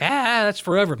understand. It's like, that's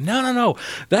forever. No.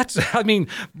 That's being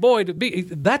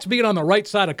on the right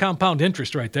side of compound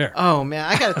interest right there. Oh, man.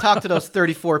 I got to talk to those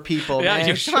 34 people, Yeah, man.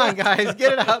 you Come on, should. guys.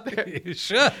 Get it out there. You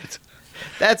should.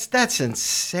 That's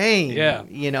insane. Yeah.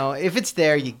 You know, if it's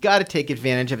there, you got to take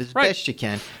advantage of it as Right. best you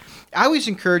can. I always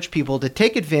encourage people to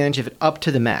take advantage of it up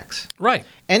to the max. Right.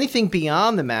 Anything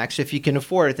beyond the max, if you can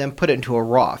afford it, then put it into a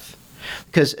Roth.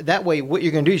 Because that way, what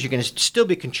you're going to do is you're going to still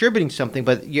be contributing something,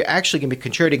 but you're actually going to be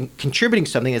contributing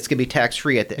something that's going to be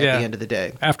tax-free at the end of the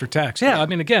day. After tax. Yeah, I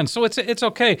mean, again, so it's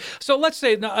okay. So let's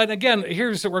say, and again,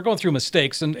 we're going through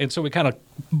mistakes, and so we kind of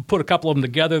put a couple of them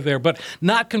together there, but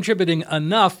not contributing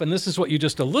enough, and this is what you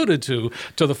just alluded to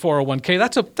the 401k.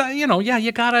 That's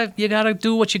you gotta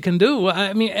do what you can do.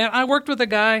 I mean, I worked with a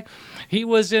guy. He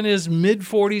was in his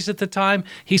mid-40s at the time.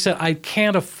 He said, I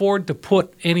can't afford to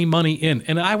put any money in.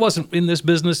 And I wasn't in this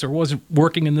business or wasn't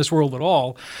working in this world at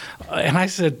all. And I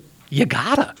said, you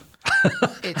gotta.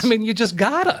 I mean, you just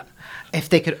gotta. If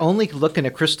they could only look in a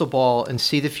crystal ball and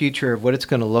see the future of what it's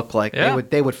going to look like, Yeah.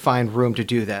 they would find room to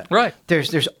do that. Right.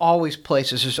 There's always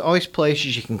places. There's always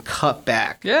places you can cut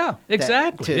back. Yeah,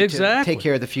 exactly. To take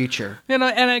care of the future. And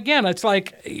again, it's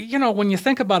like, when you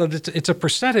think about it, it's a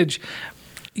percentage.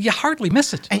 You hardly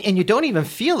miss it. And you don't even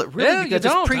feel it, really, Yeah, because you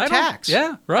don't. it's pre-tax.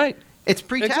 Yeah, right. It's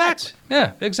pre-tax. Exactly.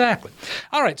 Yeah, exactly.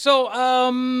 All right. So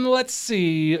let's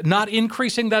see. Not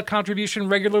increasing that contribution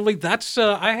regularly. That's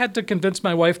I had to convince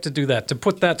my wife to do that, to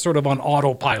put that sort of on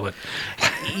autopilot.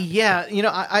 Yeah,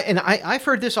 I've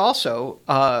heard this also,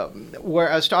 where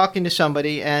I was talking to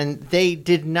somebody and they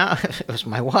did not. It was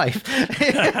my wife.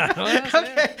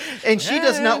 Okay, and she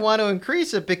does not want to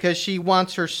increase it because she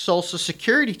wants her Social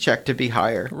Security check to be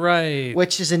higher. Right.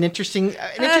 Which is an interesting.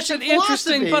 That's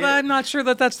interesting, philosophy. but I'm not sure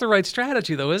that that's the right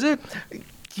strategy, though, is it?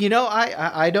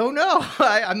 I don't know.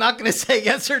 I'm not going to say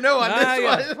yes or no on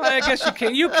this one. I guess you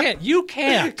can. You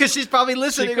can't. Because she's probably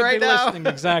listening right now. Listening.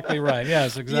 Exactly right.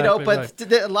 Yes, exactly. But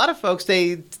a lot of folks,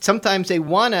 sometimes they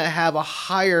want to have a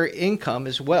higher income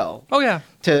as well. Oh yeah.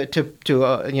 For a loan.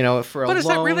 But is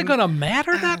that really going to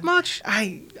matter that much?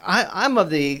 I'm of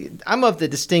the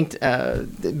distinct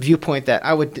viewpoint that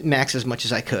I would max as much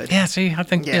as I could. Yeah. See, I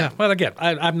think. Yeah. Well, again,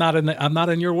 I'm not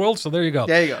in your world, so there you go.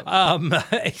 There you go.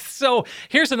 So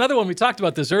here's another one. We talked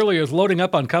about this earlier: is loading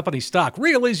up on company stock.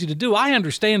 Real easy to do. I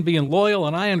understand being loyal,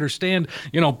 and I understand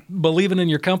believing in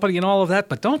your company and all of that.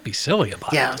 But don't be silly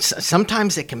about it. Yeah.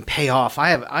 Sometimes it can pay off. I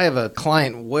have a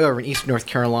client way over in Eastern North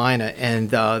Carolina, and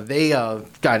they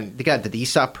got the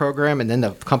ESOP program, and then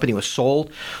the company was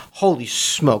sold. Holy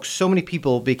smokes, so many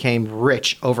people became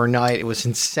rich overnight. It was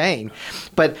insane.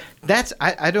 But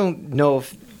I don't know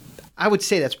if I would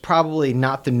say that's probably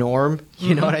not the norm.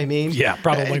 You know what I mean? Yeah,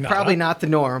 probably not. Probably not the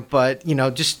norm, but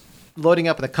just loading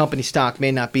up with a company stock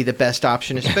may not be the best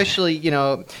option, especially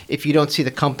if you don't see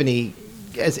the company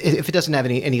if it doesn't have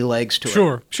any legs to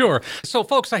it. Sure. So,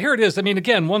 folks, here it is. I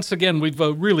mean, once again, we've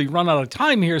really run out of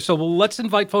time here. So let's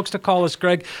invite folks to call us,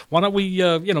 Greg. Why don't we,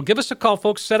 give us a call,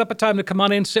 folks. Set up a time to come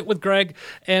on in, sit with Greg,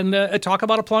 and talk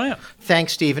about a plan.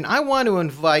 Thanks, Stephen. I want to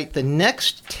invite the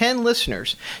next 10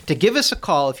 listeners to give us a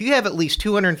call if you have at least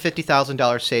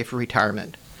 $250,000 saved for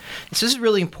retirement. This is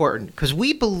really important because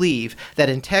we believe that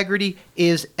integrity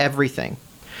is everything.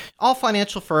 All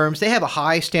financial firms, they have a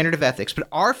high standard of ethics, but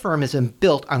our firm is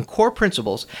built on core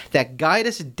principles that guide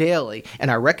us daily in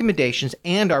our recommendations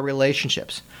and our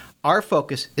relationships. Our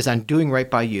focus is on doing right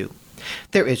by you.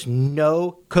 There is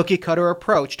no cookie-cutter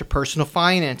approach to personal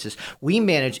finances. We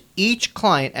manage each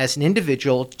client as an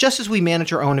individual, just as we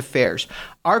manage our own affairs.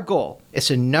 Our goal is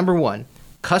to, number one,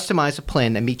 customize a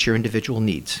plan that meets your individual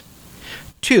needs.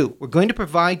 2, we're going to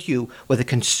provide you with a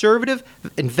conservative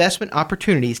investment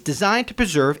opportunities designed to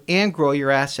preserve and grow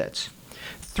your assets.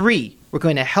 3, we're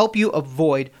going to help you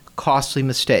avoid costly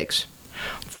mistakes.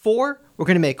 4, we're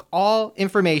going to make all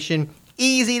information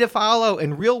easy to follow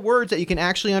and real words that you can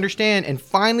actually understand. And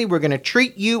finally, we're going to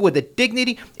treat you with the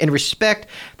dignity and respect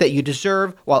that you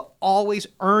deserve while always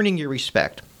earning your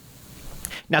respect.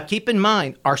 Now, keep in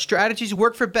mind, our strategies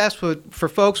work for best for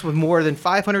folks with more than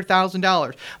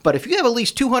 $500,000. But if you have at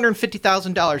least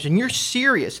 $250,000 and you're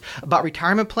serious about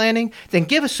retirement planning, then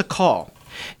give us a call.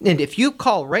 And if you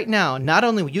call right now, not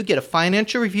only will you get a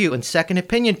financial review and second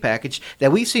opinion package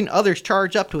that we've seen others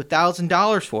charge up to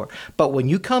 $1,000 for, but when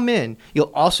you come in,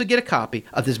 you'll also get a copy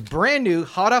of this brand new,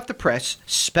 hot off the press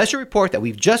special report that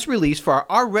we've just released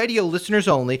for our radio listeners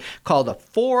only called the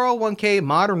 401k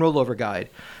Modern Rollover Guide.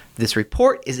 This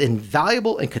report is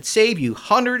invaluable and could save you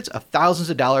hundreds of thousands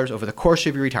of dollars over the course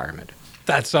of your retirement.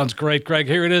 That sounds great, Greg.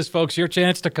 Here it is, folks. Your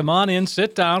chance to come on in,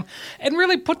 sit down, and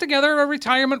really put together a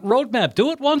retirement roadmap. Do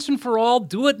it once and for all.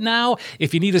 Do it now.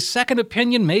 If you need a second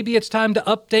opinion, maybe it's time to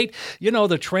update,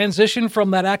 the transition from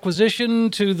that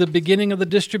acquisition to the beginning of the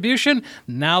distribution.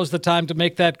 Now's the time to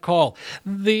make that call.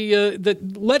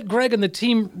 Let Greg and the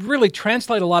team really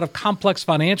translate a lot of complex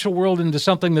financial world into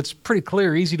something that's pretty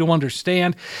clear, easy to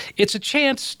understand. It's a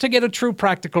chance to get a true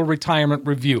practical retirement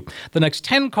review. The next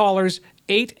 10 callers,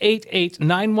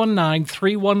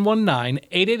 888-919-3119,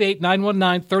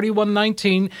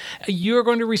 888-919-3119. You're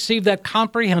going to receive that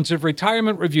comprehensive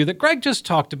retirement review that Greg just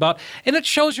talked about, and it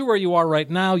shows you where you are right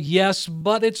now, yes,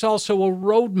 but it's also a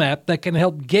roadmap that can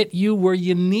help get you where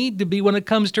you need to be when it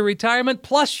comes to retirement,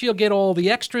 plus you'll get all the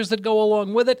extras that go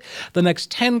along with it. The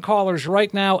next 10 callers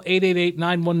right now,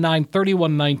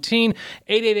 888-919-3119,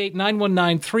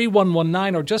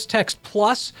 888-919-3119, or just text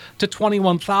PLUS to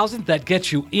 21,000. That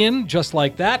gets you in just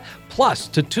like that, plus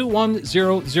to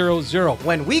 21000.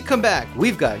 When we come back,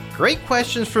 we've got great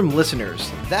questions from listeners.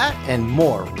 That and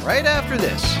more right after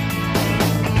this.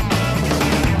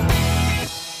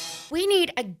 We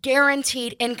need a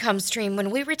guaranteed income stream when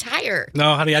we retire.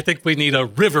 No, honey, I think we need a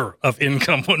river of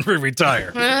income when we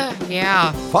retire.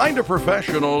 Yeah. Find a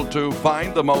professional to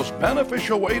find the most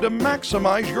beneficial way to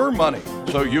maximize your money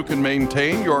so you can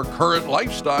maintain your current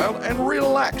lifestyle and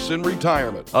relax in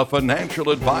retirement. A financial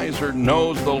advisor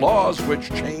knows the laws which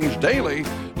change daily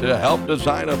to help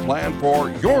design a plan for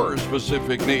your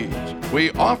specific needs.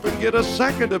 We often get a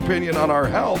second opinion on our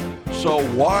health, so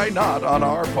why not on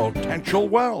our potential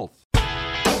wealth?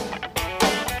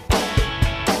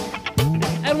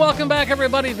 And welcome back,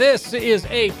 everybody. This is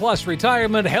A Plus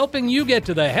Retirement, helping you get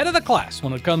to the head of the class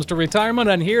when it comes to retirement.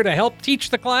 And here to help teach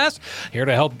the class, here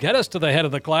to help get us to the head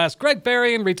of the class, Greg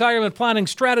Berrien, retirement planning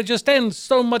strategist, and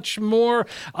so much more.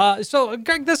 So,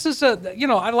 Greg, this is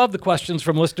I love the questions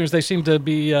from listeners. They seem to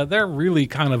be they're really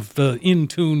kind of in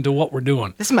tune to what we're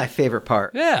doing. This is my favorite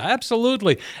part. Yeah,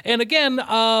 absolutely. And again,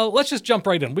 let's just jump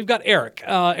right in. We've got Eric.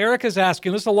 Eric is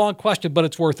asking, this is a long question, but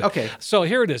it's worth it. Okay. So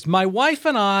here it is. My wife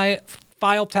and I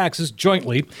file taxes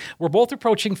jointly. We're both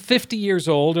approaching 50 years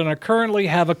old and currently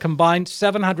have a combined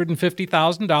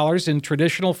 $750,000 in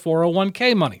traditional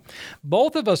 401k money.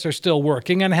 Both of us are still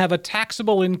working and have a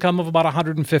taxable income of about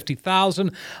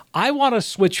 $150,000. I want to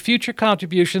switch future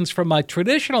contributions from my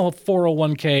traditional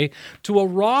 401k to a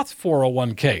Roth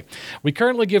 401k. We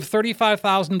currently give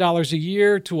 $35,000 a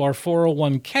year to our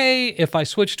 401k. If I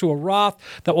switch to a Roth,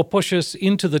 that will push us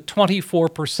into the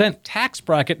 24% tax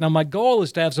bracket. Now, my goal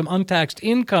is to have some untaxed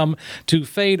income to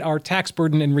fade our tax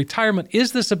burden in retirement.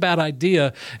 Is this a bad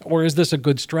idea, or is this a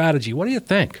good strategy? What do you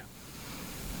think?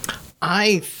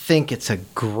 I think it's a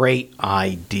great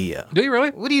idea. Do you really?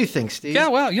 What do you think, Steve? Yeah,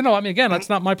 well, again, that's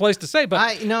not my place to say,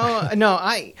 but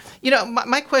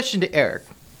my question to Eric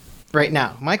right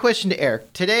now. My question to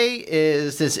Eric today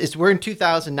is we're in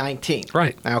 2019.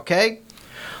 Right. Okay.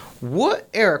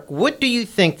 Eric, what do you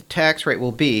think the tax rate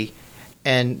will be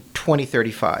in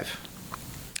 2035?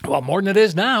 Well, more than it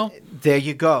is now. There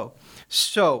you go.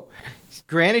 So,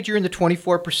 granted, you're in the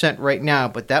 24% right now,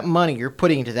 but that money you're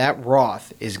putting into that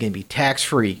Roth is going to be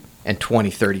tax-free in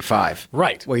 2035.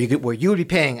 Right. Where you would be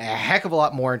paying a heck of a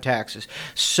lot more in taxes.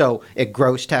 So it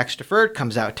grows tax deferred,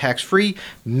 comes out tax free.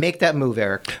 Make that move,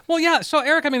 Eric. Well, yeah. So,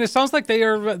 Eric, it sounds like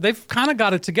they've kind of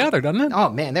got it together, doesn't it? Oh,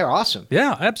 man, they're awesome.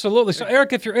 Yeah, absolutely. So,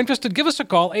 Eric, if you're interested, give us a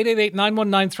call,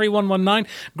 888-919-3119.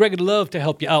 Greg would love to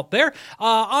help you out there.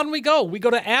 On we go. We go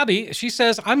to Abby. She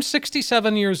says, I'm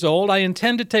 67 years old. I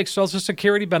intend to take Social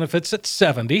Security benefits at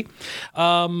 70.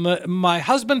 My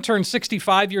husband turned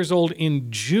 65 years old in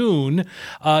June.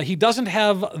 He doesn't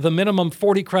have the minimum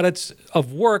 40 credits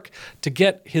of work to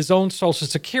get his own Social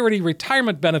Security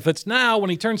retirement benefits. Now, when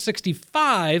he turns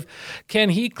 65, can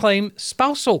he claim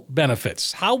spousal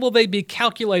benefits? How will they be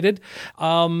calculated?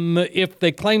 If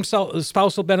they claim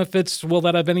spousal benefits, will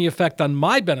that have any effect on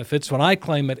my benefits when I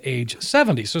claim at age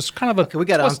 70? So it's kind of a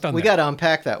twist on that. We got to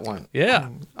unpack that one. Yeah.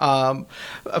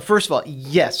 First of all,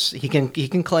 yes, he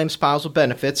can claim spousal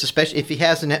benefits, especially if he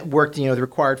hasn't worked the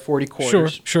required 40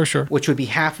 quarters. Sure. Which would be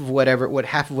half of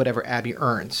whatever Abby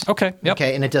earns. Okay. Yep.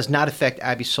 Okay, and it does not affect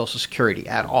Abby's Social Security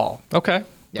at all. Okay.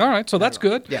 Yeah. All right, so that's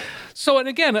good. Yeah. So, and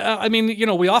again,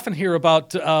 we often hear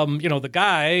about, the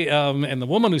guy and the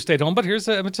woman who stayed home, but it's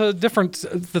a different.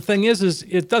 The thing is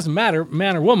it doesn't matter,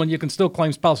 man or woman, you can still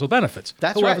claim spousal benefits.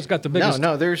 That's Whoever's right. got the biggest.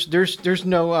 No, there's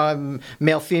no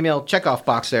male-female checkoff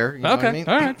box there. You know okay. what I mean?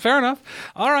 All right. Fair enough.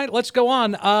 All right. Let's go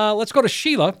on. Let's go to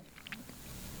Sheila.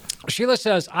 Sheila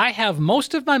says, I have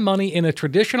most of my money in a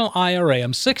traditional IRA.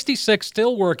 I'm 66,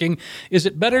 still working. Is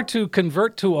it better to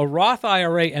convert to a Roth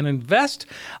IRA and invest?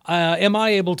 Am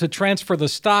I able to transfer the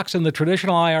stocks in the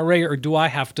traditional IRA, or do I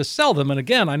have to sell them? And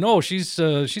again, I know she's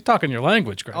talking your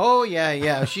language, Greg. Oh,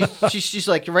 yeah. She's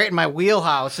like right in my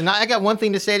wheelhouse. And I got one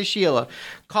thing to say to Sheila.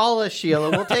 Call us,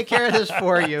 Sheila. We'll take care of this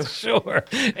for you. Sure.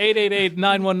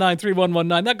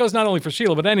 888-919-3119. That goes not only for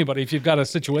Sheila, but anybody. If you've got a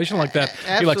situation like that,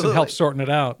 you'd like some help sorting it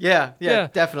out. Yeah,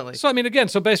 definitely. So, again,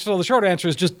 basically the short answer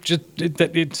is just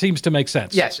that it seems to make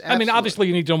sense. Yes, absolutely. Obviously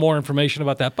you need to know more information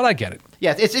about that, but I get it.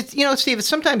 Yeah, it's Steve, it's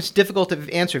sometimes difficult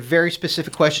to answer very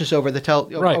specific questions over the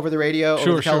over the radio,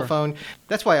 over the telephone.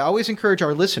 That's why I always encourage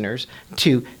our listeners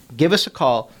to give us a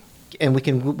call, and we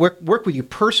can work with you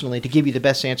personally to give you the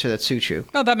best answer that suits you.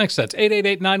 No, that makes sense.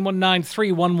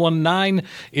 888-919-3119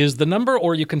 is the number,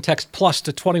 or you can text plus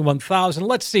to 21,000.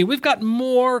 Let's see. We've got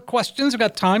more questions. We've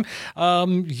got time.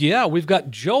 We've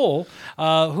got Joel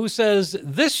who says,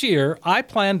 this year I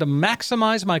plan to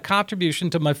maximize my contribution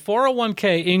to my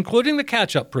 401k, including the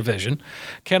catch-up provision.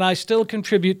 Can I still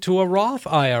contribute to a Roth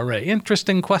IRA?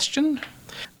 Interesting question.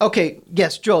 Okay.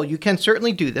 Yes, Joel, you can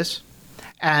certainly do this.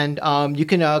 And you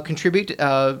can contribute.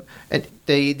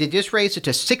 They just raised it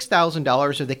to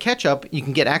 $6,000. Of the catch-up, you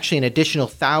can get actually an additional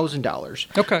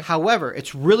 $1,000. Okay. However,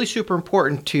 it's really super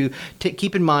important to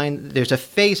keep in mind there's a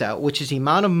phase-out, which is the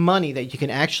amount of money that you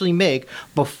can actually make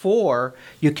before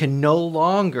you can no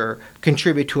longer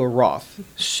contribute to a Roth.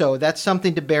 So that's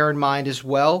something to bear in mind as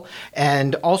well.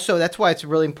 And also, that's why it's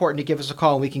really important to give us a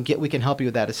call, and we can help you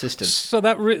with that assistance. So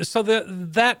that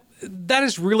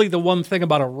is really the one thing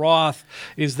about a Roth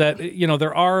is that,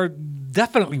 there are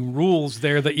definitely rules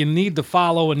there that you need to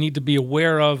follow and need to be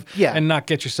aware of and not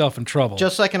get yourself in trouble.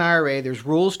 Just like an IRA, there's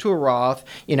rules to a Roth.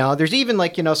 There's even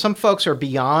some folks are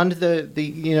beyond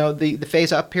the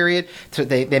phase out period, so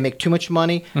they make too much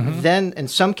money. Mm-hmm. Then in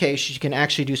some cases you can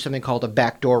actually do something called a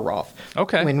backdoor Roth.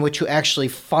 Okay. In which you actually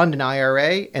fund an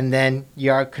IRA and then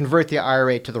you convert the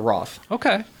IRA to the Roth.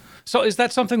 Okay. So is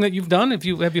that something that you've done? Have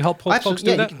you helped folks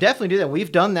do that? Yeah, you can definitely do that.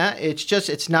 We've done that.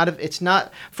 It's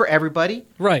not for everybody.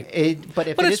 Right. But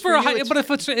if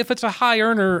it's a high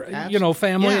earner,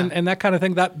 family and that kind of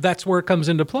thing, that's where it comes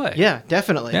into play. Yeah,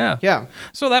 definitely. Yeah.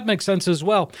 So that makes sense as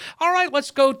well. All right,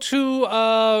 let's go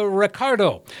to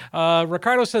Ricardo.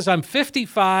 Ricardo says, I'm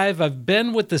 55. I've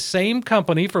been with the same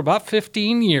company for about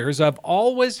 15 years. I've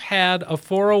always had a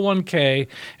 401k,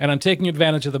 and I'm taking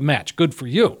advantage of the match. Good for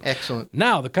you. Excellent.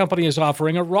 Now, the company is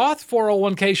offering a Roth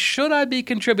 401k. Should I be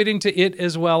contributing to it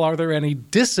as well? Are there any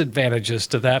disadvantages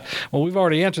to that? Well, we've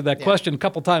already answered that question a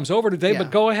couple times over today, but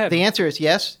go ahead. The answer is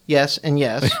yes, yes, and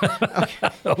yes.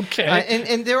 Okay.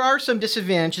 And there are some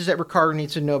disadvantages that Ricardo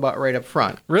needs to know about right up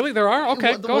front. Really? There are?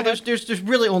 Okay, go ahead. There's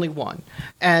really only one.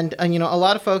 And a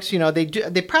lot of folks,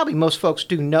 most folks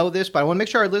do know this, but I want to make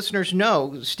sure our listeners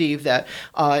know, Steve, that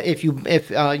if you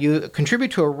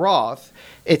contribute to a Roth,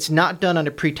 it's not done on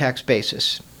a pre-tax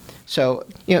basis. So,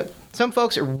 some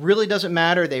folks, it really doesn't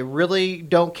matter. They really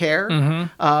don't care.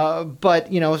 Mm-hmm. But,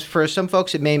 for some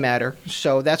folks, it may matter.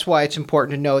 So that's why it's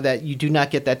important to know that you do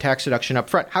not get that tax deduction up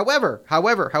front. However,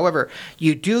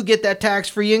 you do get that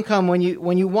tax-free income when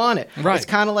you want it. Right.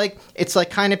 It's like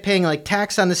paying like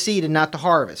tax on the seed and not the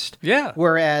harvest. Yeah.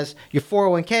 Whereas your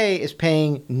 401k is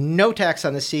paying no tax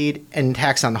on the seed and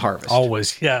tax on the harvest.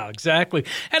 Always. Yeah, exactly.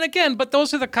 And again, but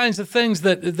those are the kinds of things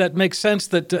that make sense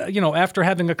that, after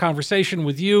having a conversation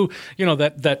with you,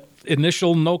 that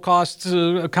initial no-cost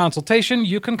consultation,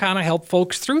 you can kind of help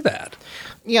folks through that.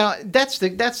 That's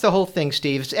the whole thing,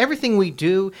 Steve. Everything we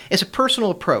do is a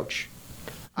personal approach.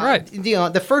 Right.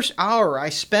 The first hour I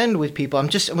spend with people,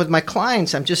 with my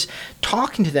clients, I'm just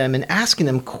talking to them and asking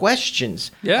them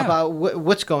questions about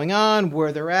what's going on,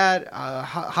 where they're at,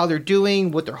 how they're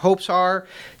doing, what their hopes are.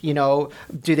 Do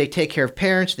they take care of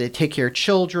parents? Do they take care of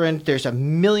children? There's a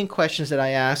million questions that I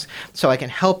ask so I can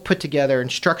help put together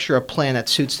and structure a plan that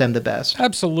suits them the best.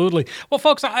 Absolutely. Well,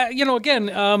 folks,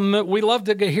 we love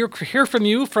to hear from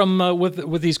you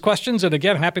with these questions. And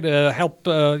again, happy to help,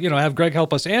 have Greg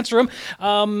help us answer them.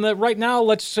 Right now,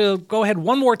 let's go ahead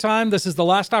one more time. This is the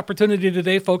last opportunity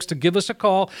today, folks, to give us a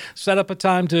call, set up a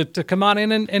time to come on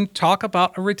in and talk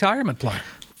about a retirement plan.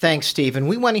 Thanks, Steve.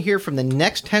 We want to hear from the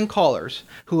next 10 callers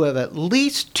who have at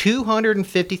least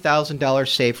 $250,000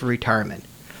 saved for retirement.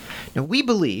 Now, we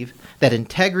believe that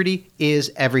integrity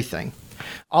is everything.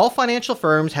 All financial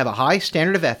firms have a high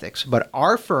standard of ethics, but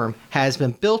our firm has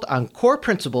been built on core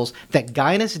principles that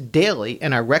guide us daily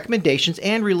in our recommendations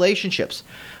and relationships.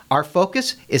 Our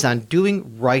focus is on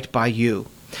doing right by you.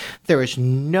 There is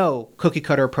no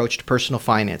cookie-cutter approach to personal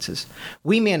finances.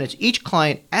 We manage each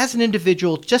client as an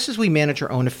individual just as we manage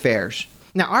our own affairs.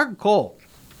 Now, our goal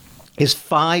is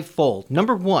fivefold.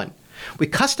 Number one, we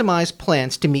customize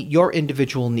plans to meet your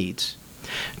individual needs.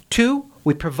 2,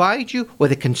 we provide you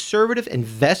with a conservative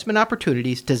investment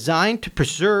opportunities designed to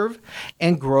preserve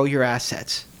and grow your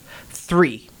assets.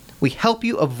 3, we help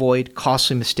you avoid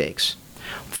costly mistakes.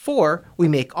 4, we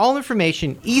make all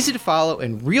information easy to follow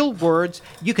in real words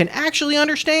you can actually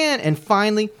understand. And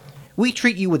finally, we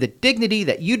treat you with the dignity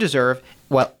that you deserve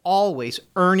while always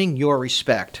earning your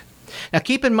respect. Now,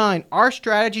 keep in mind, our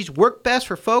strategies work best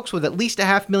for folks with at least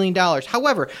 $500,000.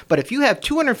 However, but if you have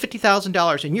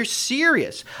 $250,000 and you're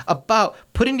serious about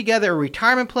putting together a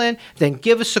retirement plan, then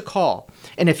give us a call.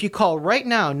 And if you call right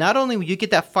now, not only will you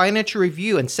get that financial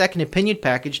review and second opinion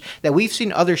package that we've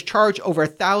seen others charge over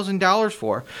 $1,000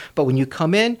 for, but when you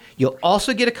come in, you'll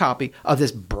also get a copy of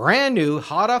this brand new,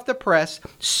 hot off the press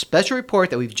special report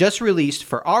that we've just released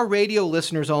for our radio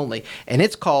listeners only. And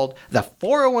it's called the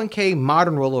 401k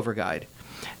Modern Rollover Guide.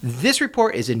 This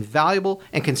report is invaluable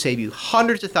and can save you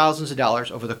hundreds of thousands of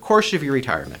dollars over the course of your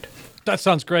retirement. That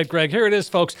sounds great, Greg. Here it is,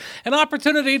 folks. An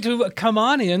opportunity to come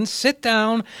on in, sit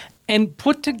down, and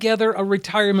put together a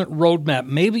retirement roadmap.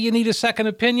 Maybe you need a second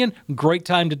opinion. Great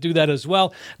time to do that as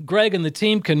well. Greg and the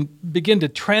team can begin to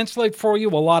translate for you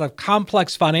a lot of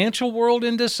complex financial world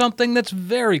into something that's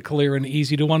very clear and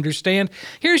easy to understand.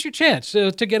 Here's your chance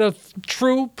to get a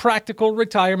true practical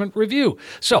retirement review.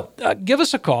 So give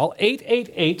us a call,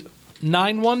 888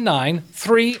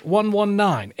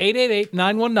 888-919-3119.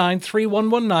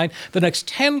 888-919-3119. The next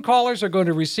 10 callers are going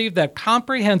to receive that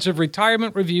comprehensive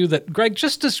retirement review that Greg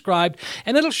just described,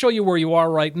 and it'll show you where you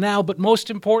are right now. But most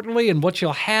importantly, and what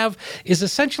you'll have is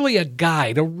essentially a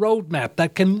guide, a roadmap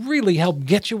that can really help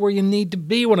get you where you need to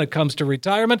be when it comes to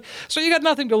retirement. So you got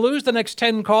nothing to lose. The next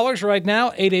 10 callers right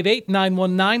now,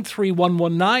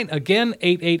 888-919-3119. Again,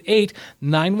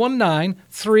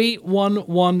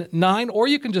 888-919-3119. Or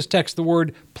you can just text the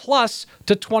word plus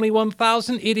to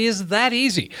 21,000. It is that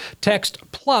easy. Text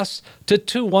plus to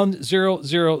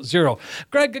 21000.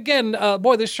 Greg, again,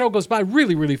 boy, this show goes by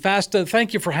really, really fast.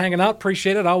 Thank you for hanging out.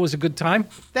 Appreciate it. Always a good time.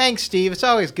 Thanks, Steve. It's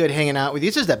always good hanging out with you.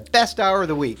 This is the best hour of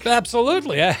the week.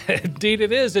 Absolutely. Indeed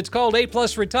it is. It's called A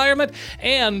Plus Retirement,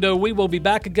 and we will be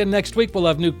back again next week. We'll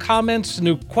have new comments,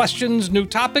 new questions, new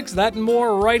topics, that and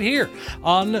more right here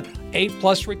on A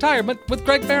Plus Retirement with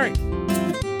Greg Barry.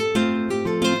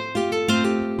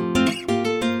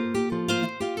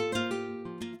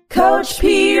 Coach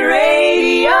P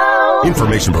Radio.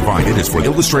 Information provided is for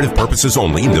illustrative purposes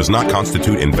only and does not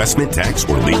constitute investment, tax,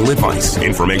 or legal advice.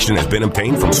 Information has been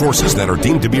obtained from sources that are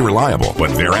deemed to be reliable,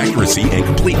 but their accuracy and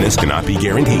completeness cannot be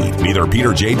guaranteed. Neither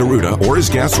Peter J. Deruta or his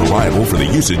guests are liable for the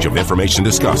usage of information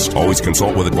discussed. Always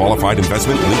consult with a qualified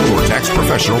investment, legal, or tax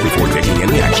professional before taking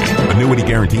any action. Annuity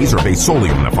guarantees are based solely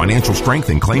on the financial strength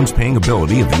and claims-paying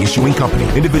ability of the issuing company.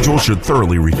 Individuals should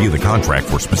thoroughly review the contract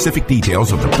for specific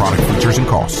details of the product features and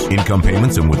costs. Income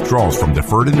payments and withdrawals from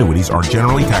deferred annuities are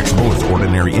generally taxable as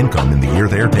ordinary income in the year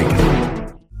they are taken.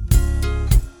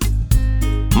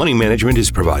 Money management is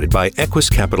provided by Equus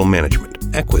Capital Management.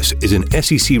 Equus is an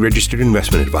SEC-registered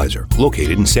investment advisor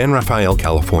located in San Rafael,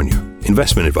 California.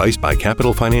 Investment advice by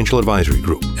Capital Financial Advisory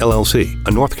Group, LLC,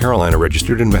 a North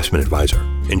Carolina-registered investment advisor.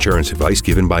 Insurance advice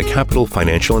given by Capital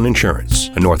Financial and Insurance,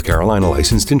 a North Carolina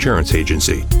licensed insurance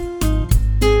agency.